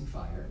of Blazing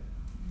Fire.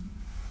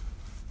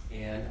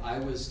 And I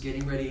was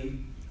getting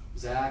ready,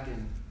 Zach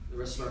and the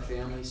rest of our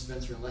family,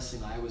 Spencer and Leslie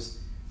and I, we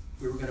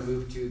were going to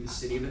move to the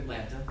city of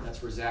Atlanta.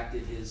 That's where Zach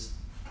did his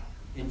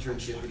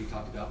internship that he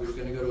talked about. We were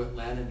going to go to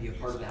Atlanta and be a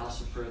part of the House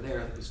of Prayer there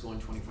that was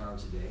going 24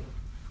 hours a day.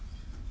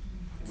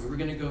 And we were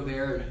going to go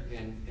there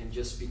and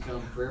just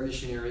become prayer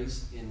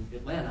missionaries in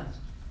Atlanta.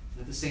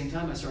 And at the same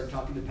time, I started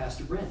talking to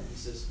Pastor Brent. He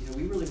says,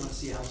 we really want to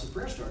see a house of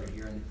prayer started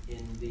here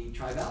in the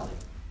Tri-Valley.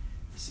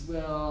 I said,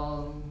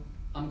 well,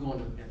 I'm going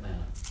to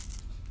Atlanta.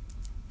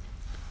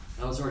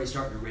 I was already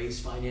starting to raise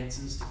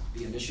finances to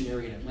be a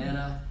missionary in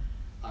Atlanta.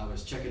 I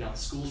was checking out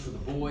schools for the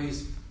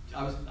boys.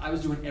 I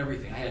was doing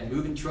everything. I had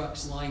moving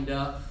trucks lined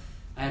up.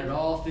 I had it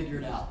all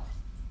figured out.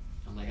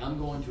 I'm like, I'm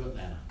going to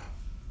Atlanta.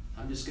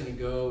 I'm just going to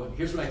go, and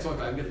here's what I told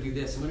you. I'm going to do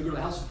this. I'm going to go to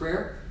the house of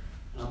prayer,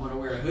 and I'm going to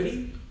wear a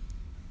hoodie,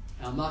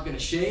 and I'm not going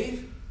to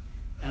shave,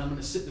 and I'm going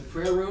to sit in the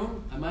prayer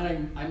room. I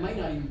might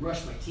not even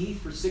brush my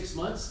teeth for 6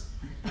 months.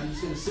 I'm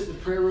just going to sit in the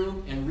prayer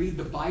room and read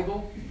the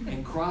Bible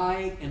and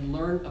cry and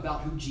learn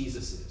about who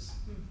Jesus is.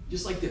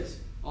 Just like this,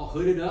 all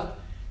hooded up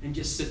and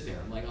just sit there.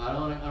 I'm like, I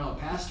don't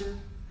pastor.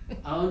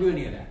 I don't do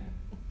any of that.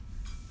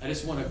 I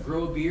just want to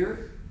grow a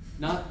beard,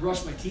 not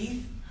brush my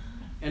teeth,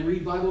 and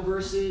read Bible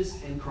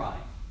verses and cry.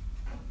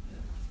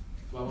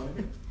 That's what I want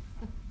to do.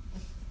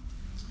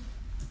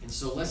 And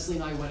so Leslie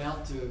and I went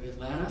out to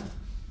Atlanta,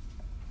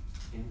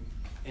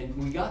 and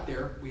when we got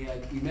there, we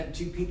met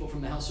 2 people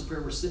from the House of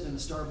Prayer. We're sitting in the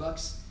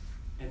Starbucks,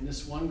 and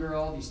this one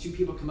girl, these 2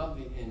 people come up,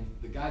 and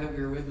the guy that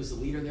we were with was the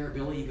leader there,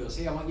 Billy. He goes,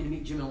 hey, I want you to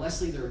meet Jim and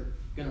Leslie. They're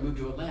going to move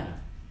to Atlanta.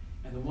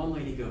 And the one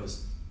lady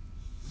goes,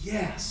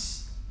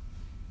 yes,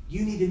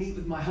 you need to meet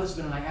with my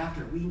husband and I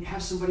after. We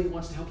have somebody that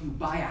wants to help you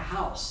buy a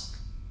house.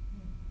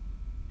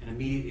 And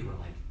immediately we're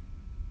like,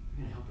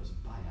 you're going to help us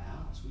buy a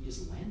house? We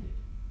just landed.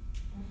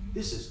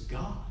 This is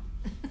God.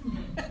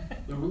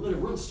 We're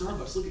in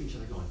Starbucks looking at each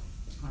other going,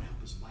 he's going to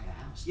help us buy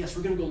a house. Yes,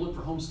 we're going to go look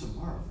for homes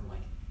tomorrow. We're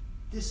like,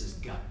 this has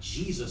got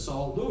Jesus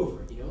all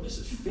over it. This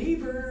is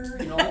favor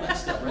and all that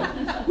stuff, right?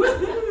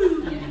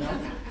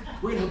 Woohoo!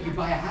 We're going to help you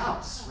buy a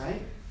house,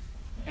 right?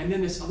 And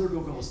then this other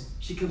girl goes,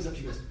 she comes up,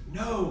 she goes,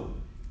 no,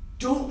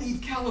 don't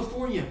leave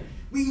California.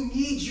 We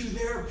need you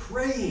there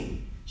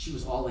praying. She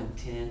was all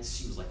intense.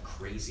 She was like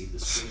crazy,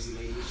 this crazy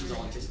lady. She's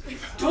all intense.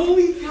 Don't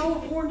leave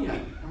California.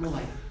 And we're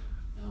like,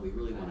 no, we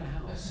really want a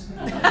house.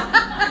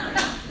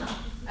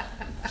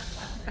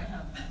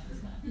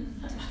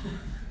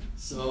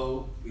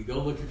 So we go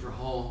looking for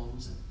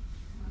homes,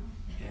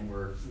 and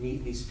we're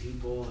meeting these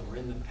people, and we're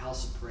in the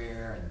house of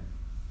prayer, and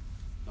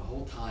the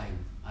whole time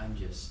I'm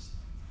just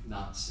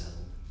not settled.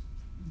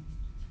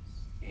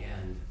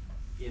 And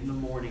in the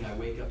morning, I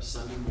wake up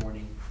Sunday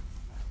morning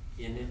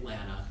in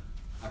Atlanta.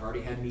 I've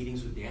already had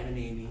meetings with Dan and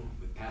Amy,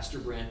 with Pastor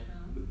Brent,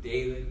 with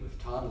David,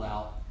 with Todd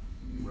Lout.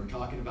 We're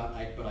talking about,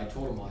 but I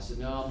told them, I said,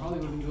 no, I'm probably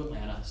moving to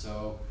Atlanta,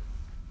 so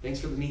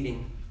thanks for the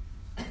meeting.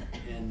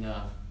 And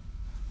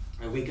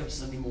I wake up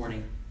Sunday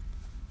morning,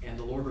 and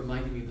the Lord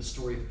reminded me of the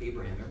story of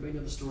Abraham. Everybody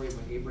know the story of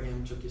when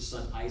Abraham took his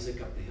son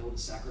Isaac up the hill to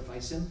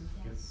sacrifice him?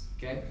 Yes.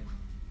 Okay?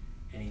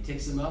 And he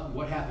takes him up, and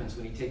what happens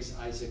when he takes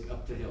Isaac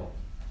up the hill?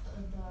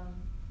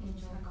 The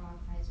angel of God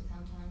fights with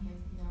him, telling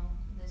him, no,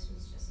 this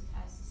was just a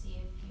test to see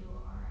if you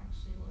are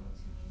actually loyal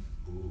to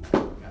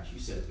me. Ooh, gosh, you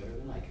said it better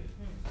than I could.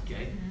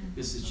 Okay?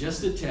 This is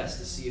just a test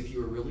to see if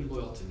you are really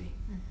loyal to me.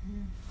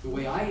 The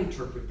way I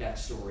interpret that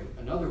story,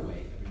 another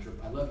way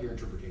of I love your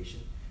interpretation.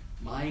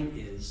 Mine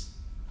is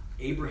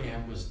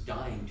Abraham was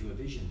dying to a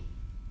vision.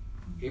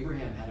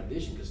 Abraham had a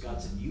vision because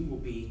God said, you will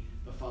be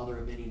the father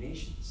of many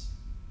nations.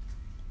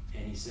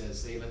 And he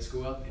says, hey, let's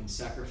go up and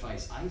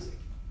sacrifice Isaac.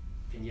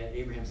 And yet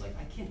Abraham's like,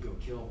 I can't go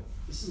kill.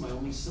 This is my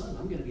only son.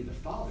 I'm going to be the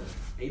father.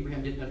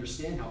 Abraham didn't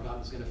understand how God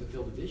was going to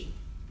fulfill the vision,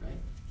 right?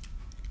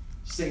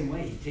 Same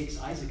way, he takes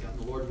Isaac up,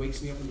 and the Lord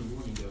wakes me up in the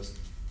morning and goes,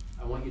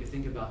 I want you to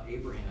think about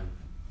Abraham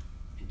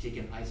and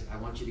taking Isaac. I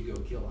want you to go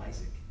kill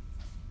Isaac.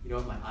 You know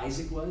what my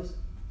Isaac was?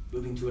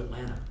 Moving to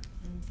Atlanta.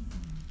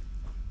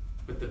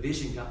 But the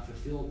vision got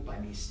fulfilled by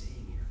me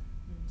staying here.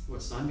 Well,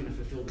 so I'm going to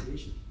fulfill the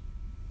vision.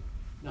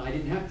 Now, I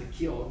didn't have to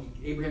kill.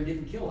 Abraham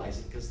didn't kill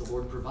Isaac because the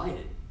Lord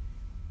provided.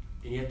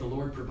 And yet the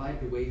Lord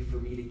provided a way for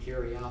me to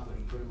carry out what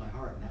he put in my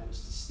heart, and that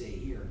was to stay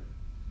here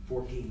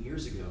 14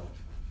 years ago.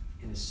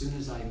 And as soon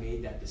as I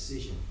made that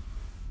decision,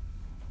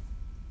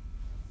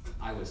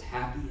 I was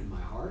happy in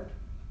my heart.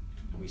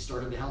 And we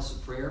started the House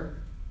of Prayer.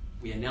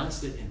 We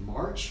announced it in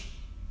March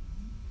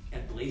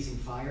at Blazing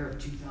Fire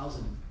of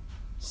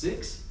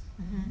 2006.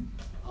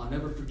 I'll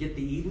never forget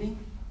the evening.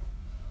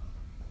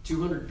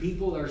 200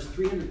 people, there's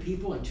 300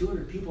 people, and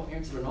 200 people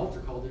answered an altar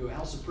call to do a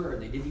House of Prayer,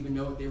 and they didn't even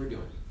know what they were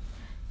doing.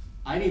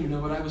 I didn't even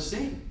know what I was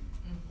saying.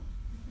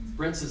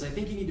 Brent says, I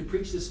think you need to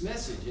preach this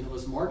message. And it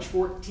was March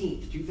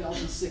 14th,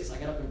 2006. I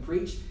got up and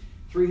preached.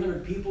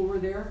 300 people were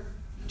there.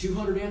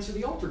 200 answered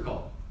the altar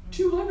call.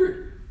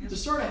 200 to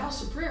start a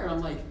House of Prayer.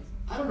 I'm like,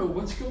 I don't know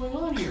what's going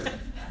on here.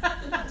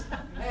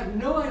 I have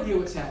no idea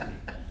what's happening.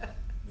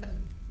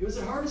 It was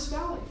at Harvest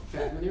Valley. In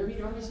fact, when they were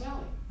meeting Harvest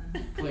Valley.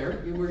 Claire,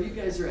 where you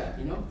guys are at,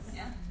 you know?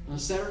 Yeah. On a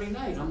Saturday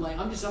night. I'm like,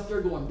 I'm just up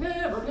there going,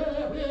 blah, blah,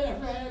 blah, blah,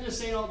 blah, just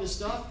saying all this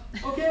stuff.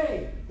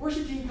 Okay,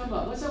 worship team, come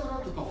up. Let's have an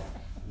altar call.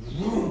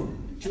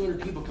 Boom.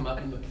 200 people come up,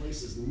 and the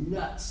place is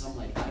nuts. I'm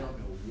like, I don't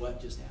know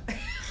what just happened.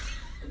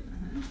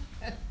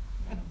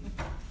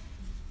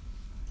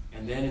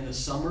 And then in the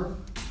summer,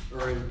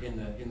 or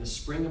in the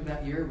spring of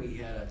that year, we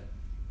had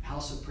a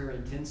House of Prayer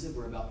intensive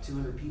where about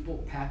 200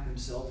 people packed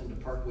themselves into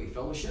Parkway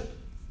Fellowship.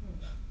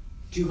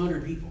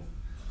 200 people.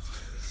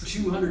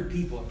 200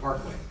 people at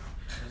Parkway.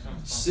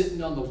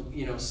 Sitting on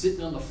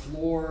the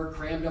floor,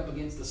 crammed up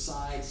against the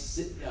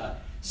sides,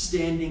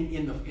 standing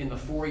in the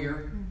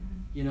foyer,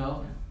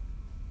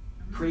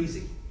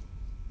 crazy.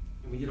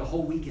 And we did a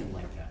whole weekend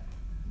like that.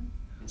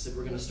 And said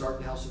we're going to start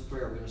the House of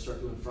Prayer. We're going to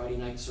start doing Friday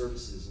night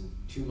services in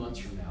 2 months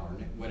from now,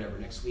 or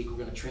next week. We're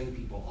going to train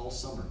people all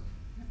summer.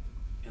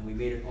 And we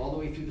made it all the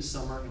way through the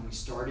summer, and we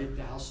started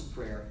the House of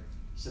Prayer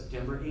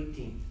September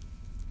 18th,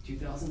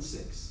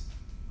 2006,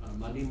 on a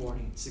Monday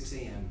morning at 6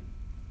 a.m.,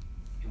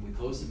 and we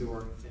closed the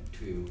door at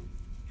 2,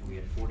 and we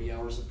had 40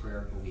 hours of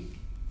prayer a week.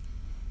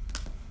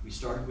 We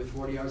started with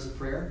 40 hours of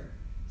prayer.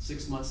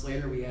 6 months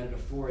later, we added a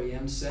 4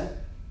 a.m.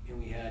 set, and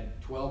we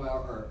had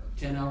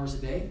 10 hours a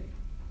day,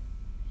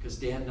 because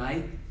Dan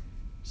Knight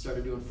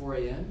started doing 4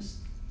 a.m.s.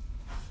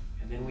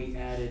 And then we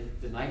added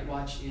the night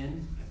watch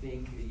in, I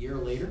think, a year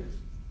later,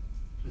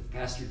 with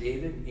Pastor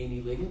David and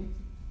Amy Ligon.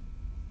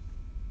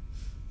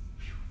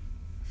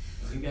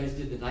 You guys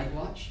did the night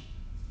watch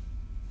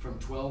from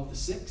 12 to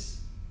 6.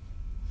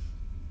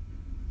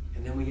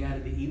 And then we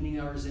added the evening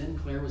hours in.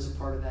 Claire was a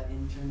part of that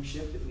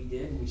internship that we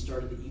did, and we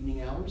started the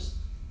evening hours.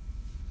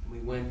 And we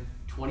went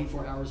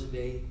 24 hours a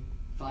day,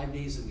 5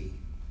 days a week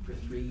for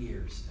 3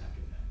 years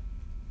after that.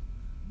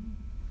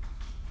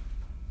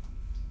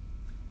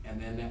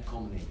 And then that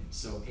culminated.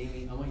 So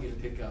Amy, I want you to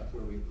pick up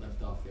where we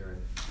left off there.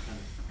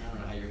 I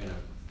don't know how you're going to,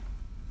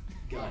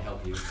 God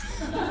help you.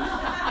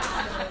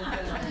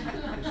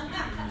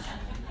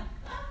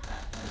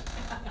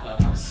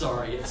 I'm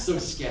sorry, it's so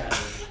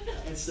scattered.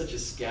 It's such a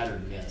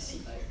scattered mess.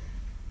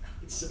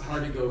 It's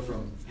hard to go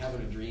from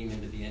having a dream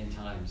into the end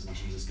times and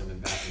Jesus coming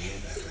back in the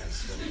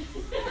Antichrist. But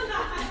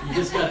you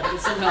just got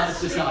somehow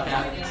it's just how it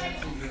happens.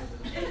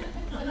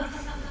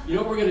 You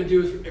know what we're going to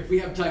do is, if we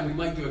have time, we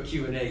might do a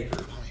Q&A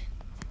for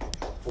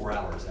 4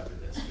 hours after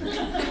this.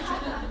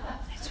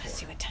 Let's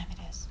see what time it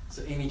is.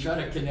 So Amy, try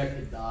to connect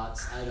the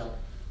dots.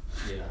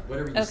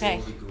 Whatever you say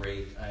will be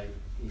great. I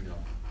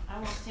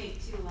won't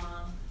take too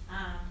long.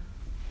 I'm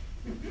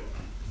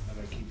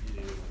gonna keep you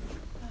doing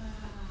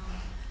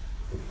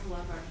I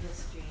love our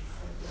history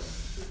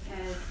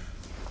because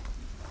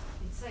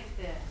it's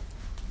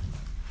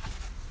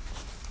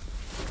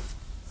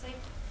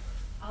like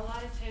a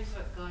lot of times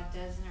what God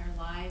does in our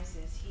lives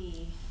is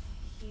He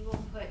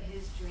will put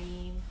His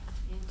dream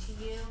into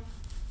you,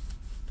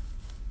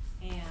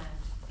 and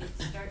it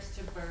starts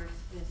to birth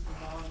this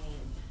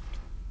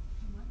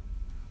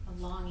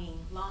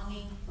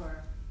longing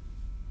for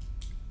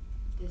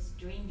this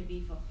dream to be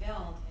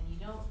fulfilled, and you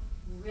don't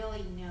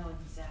really know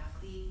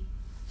exactly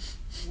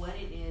what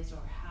it is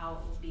or how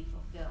it will be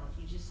fulfilled.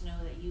 You just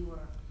know that you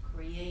were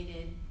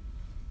created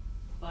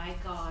by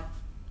God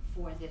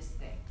for this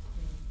thing.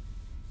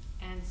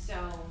 And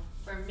so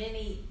for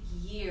many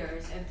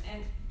years, and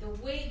the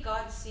way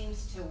God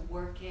seems to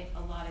work it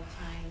a lot of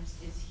times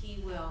is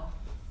He'll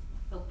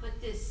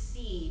put this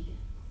seed,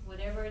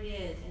 whatever it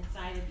is,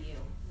 inside of you,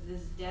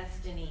 this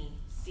destiny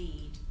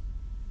seed,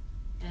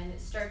 and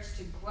it starts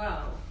to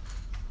grow.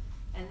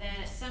 And then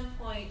at some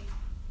point,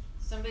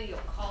 somebody will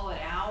call it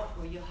out,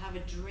 or you'll have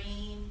a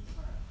dream,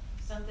 or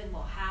something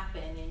will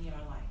happen, and you're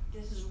like,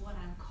 this is what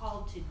I'm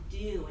called to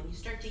do. And you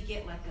start to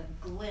get like a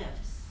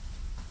glimpse,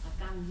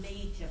 like I'm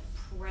made to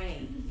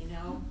pray, You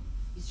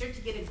start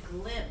to get a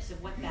glimpse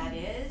of what that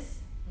is,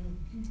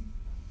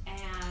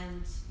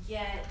 and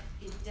yet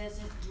it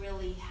doesn't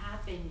really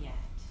happen yet.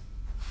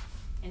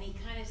 And He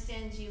kind of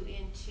sends you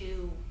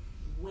into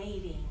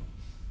waiting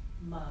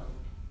mode.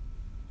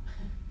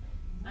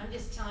 I'm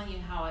just telling you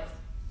how it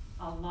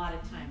a lot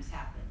of times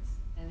happens,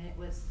 and it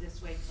was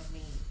this way for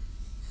me.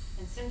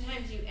 And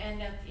sometimes you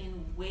end up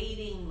in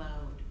waiting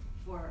mode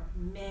for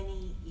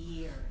many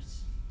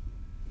years.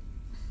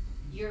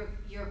 You're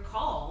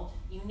called,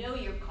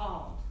 you're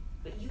called,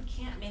 but you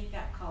can't make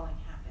that calling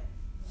happen.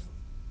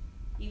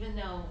 Even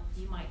though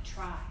you might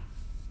try.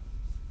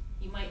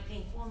 You might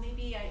think, well,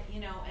 maybe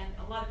and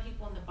a lot of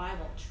people in the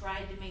Bible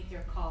tried to make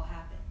their call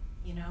happen.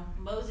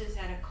 Moses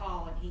had a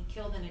call and he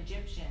killed an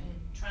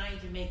Egyptian trying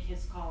to make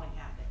his calling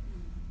happen.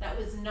 That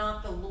was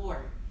not the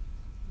Lord.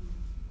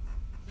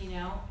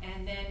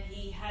 And then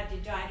he had to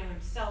die to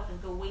himself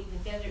and go wait in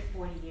the desert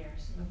 40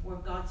 years before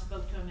God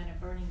spoke to him in a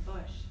burning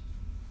bush.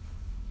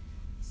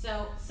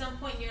 So at some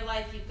point in your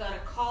life you've got a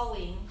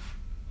calling,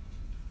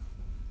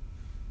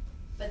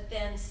 but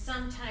then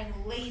sometime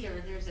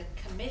later there's a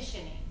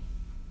commissioning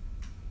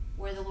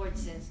where the Lord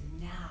says,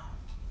 now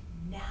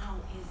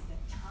is the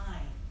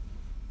time.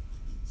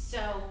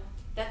 So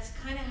that's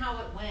kind of how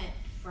it went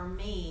for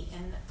me,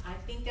 and I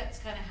think that's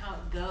kind of how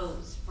it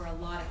goes for a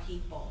lot of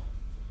people,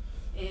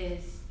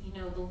 is,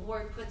 the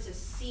Lord puts a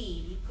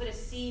seed. He put a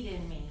seed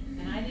in me,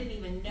 and I didn't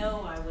even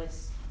know I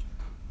was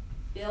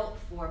built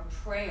for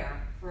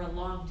prayer for a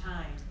long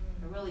time.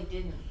 I really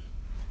didn't.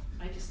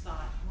 I just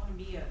thought, I want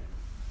to be a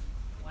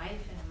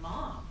wife and a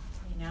mom,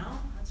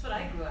 That's what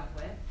I grew up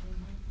with.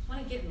 I want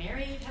wanna get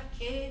married, have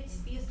kids,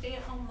 be a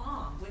stay-at-home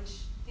mom,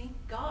 which, thank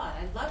God,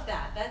 I love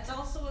that. That's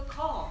also a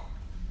call.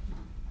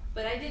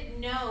 But I didn't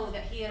know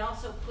that he had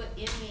also put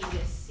in me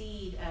this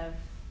seed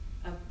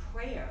of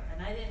prayer,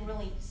 and I didn't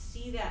really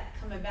see that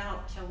come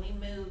about till we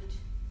moved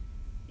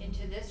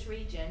into this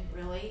region,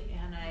 really,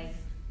 and I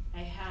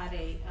had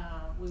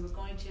we were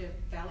going to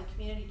Valley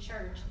Community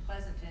Church in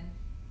Pleasanton,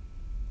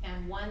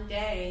 and one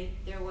day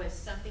there was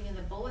something in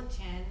the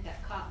bulletin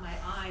that caught my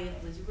eye, and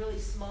it was really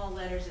small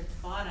letters at the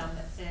bottom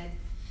that said,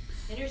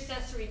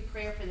 intercessory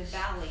prayer for the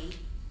Valley.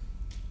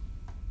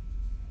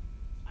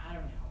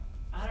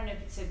 I don't know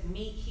if it said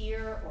meet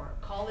here or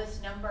call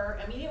this number.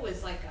 I mean, it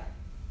was like a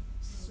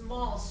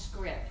small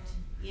script,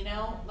 you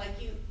know, like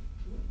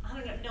I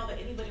don't know that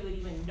anybody would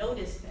even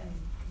notice this.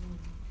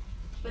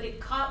 But it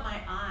caught my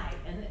eye,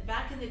 and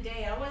back in the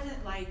day, I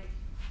wasn't like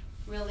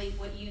really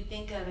what you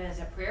think of as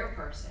a prayer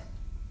person.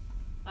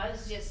 I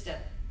was just a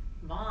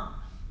mom.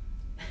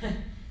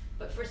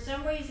 But for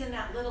some reason,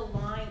 that little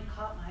line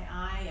caught my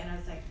eye, and I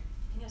was like,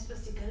 I think I'm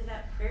supposed to go to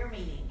that prayer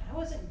meeting. I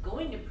wasn't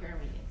going to prayer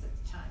meetings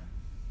at the time.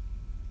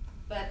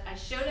 But I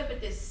showed up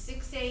at this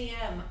 6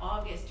 a.m.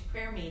 August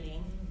prayer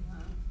meeting,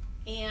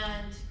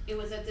 and it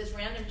was at this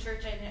random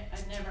church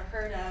I'd never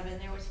heard of,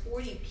 and there was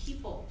 40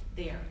 people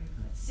there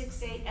at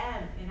 6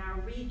 a.m. in our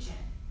region.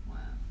 Wow.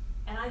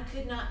 And I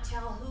could not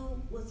tell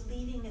who was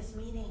leading this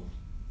meeting.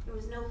 There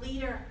was no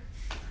leader.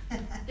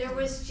 There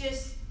was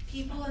just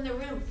people in the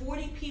room,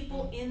 40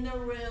 people in the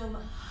room,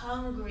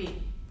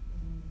 hungry,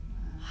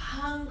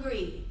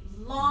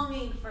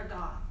 longing for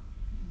God.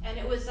 And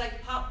it was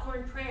like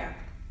popcorn prayer.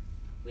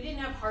 We didn't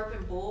have harp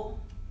and bowl.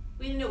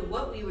 We didn't know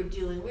what we were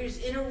doing. We were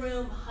just in a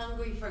room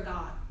hungry for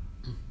God.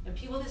 And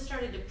people just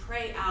started to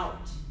pray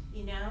out,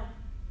 you know?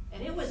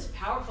 And it was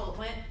powerful. It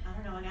went, I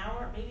don't know, an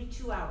hour, maybe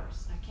 2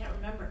 hours. I can't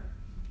remember.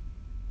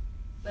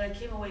 But I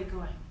came away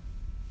going,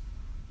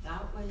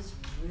 that was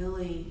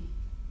really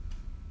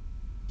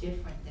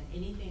different than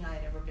anything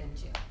I'd ever been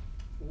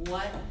to.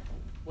 What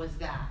was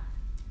that?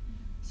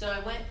 So I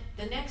went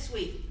the next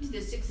week to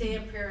the 6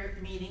 a.m. prayer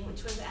meeting,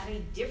 which was at a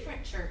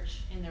different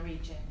church in the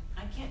region.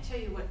 I can't tell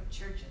you what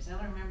church is. I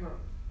don't remember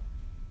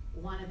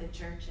one of the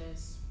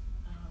churches,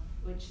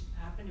 which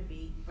happened to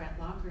be Brent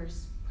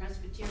Locker's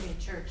Presbyterian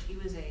Church. He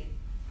was a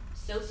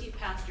associate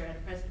pastor at a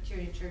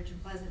Presbyterian church in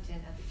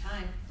Pleasanton at the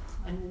time.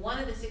 And one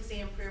of the 6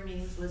 a.m. prayer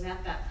meetings was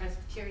at that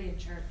Presbyterian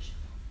church.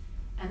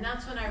 And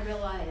that's when I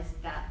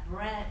realized that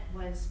Brent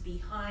was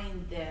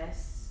behind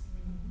this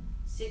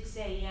 6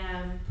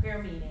 a.m.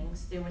 prayer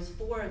meetings. There was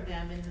 4 of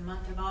them in the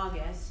month of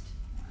August.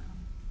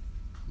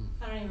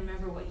 I don't even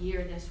remember what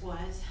year this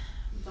was,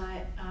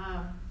 but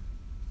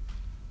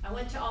I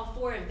went to all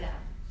 4 of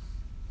them.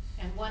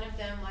 And one of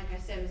them, like I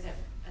said, was at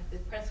the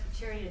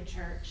Presbyterian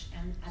church.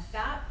 And at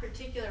that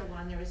particular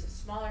one, there was a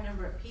smaller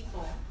number of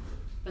people.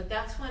 But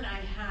that's when I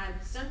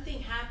had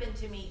something happen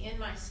to me in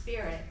my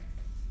spirit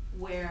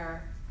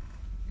where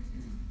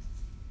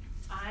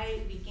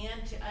I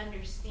began to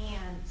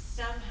understand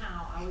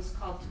somehow I was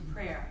called to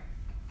prayer.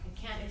 I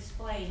can't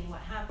explain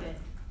what happened.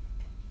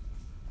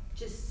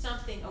 Just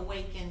something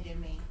awakened in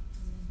me.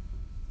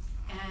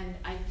 And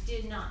I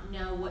did not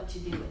know what to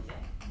do with it.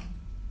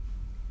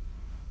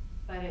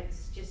 But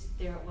it's just,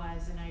 there it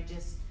was. And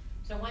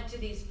so I went to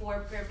these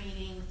 4 prayer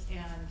meetings,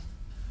 and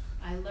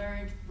I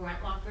learned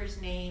Brent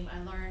Locker's name. I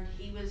learned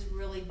he was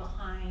really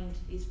behind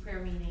these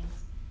prayer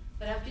meetings.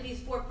 But after these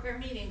 4 prayer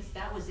meetings,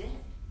 that was it.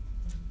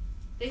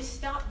 They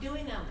stopped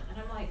doing them. And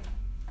I'm like,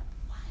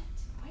 what?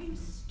 Why are you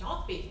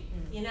stopping?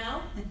 You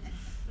know?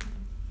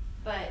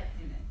 But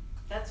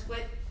that's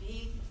what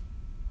he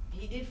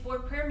did 4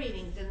 prayer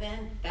meetings, and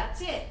then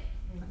that's it.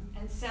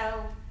 And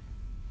so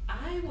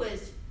I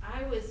was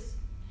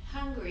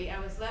hungry. I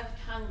was left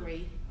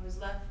hungry. I was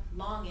left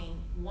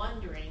longing,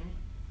 wondering.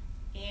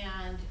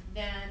 And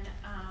then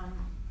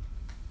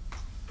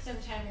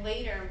sometime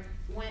later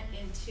went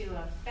into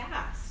a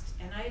fast,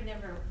 and I had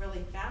never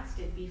really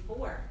fasted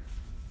before,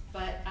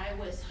 but I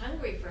was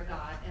hungry for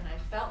God, and I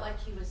felt like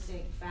he was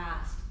saying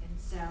fast. And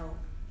so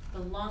the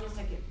longest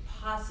I could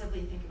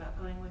possibly think about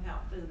going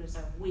without food was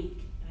a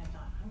week. And I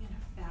thought, I'm going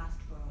to fast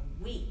for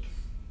a week.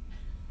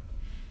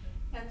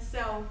 And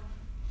so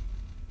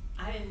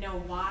I didn't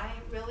know why,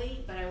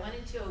 really, but I went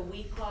into a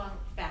week-long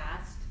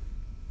fast.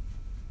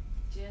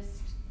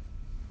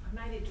 I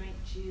might have drank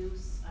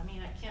juice. I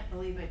mean, I can't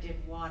believe I did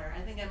water.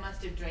 I think I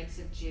must have drank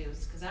some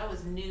juice because I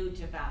was new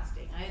to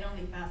fasting. I had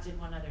only fasted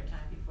one other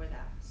time before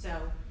that.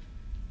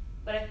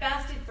 But I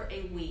fasted for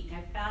a week.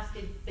 I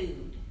fasted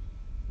food,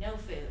 no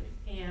food.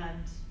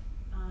 And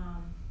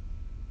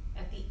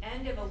at the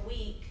end of a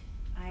week,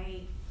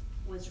 I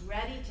was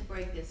ready to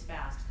break this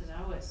fast because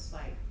I was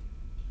like,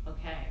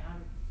 okay,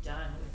 I'm done with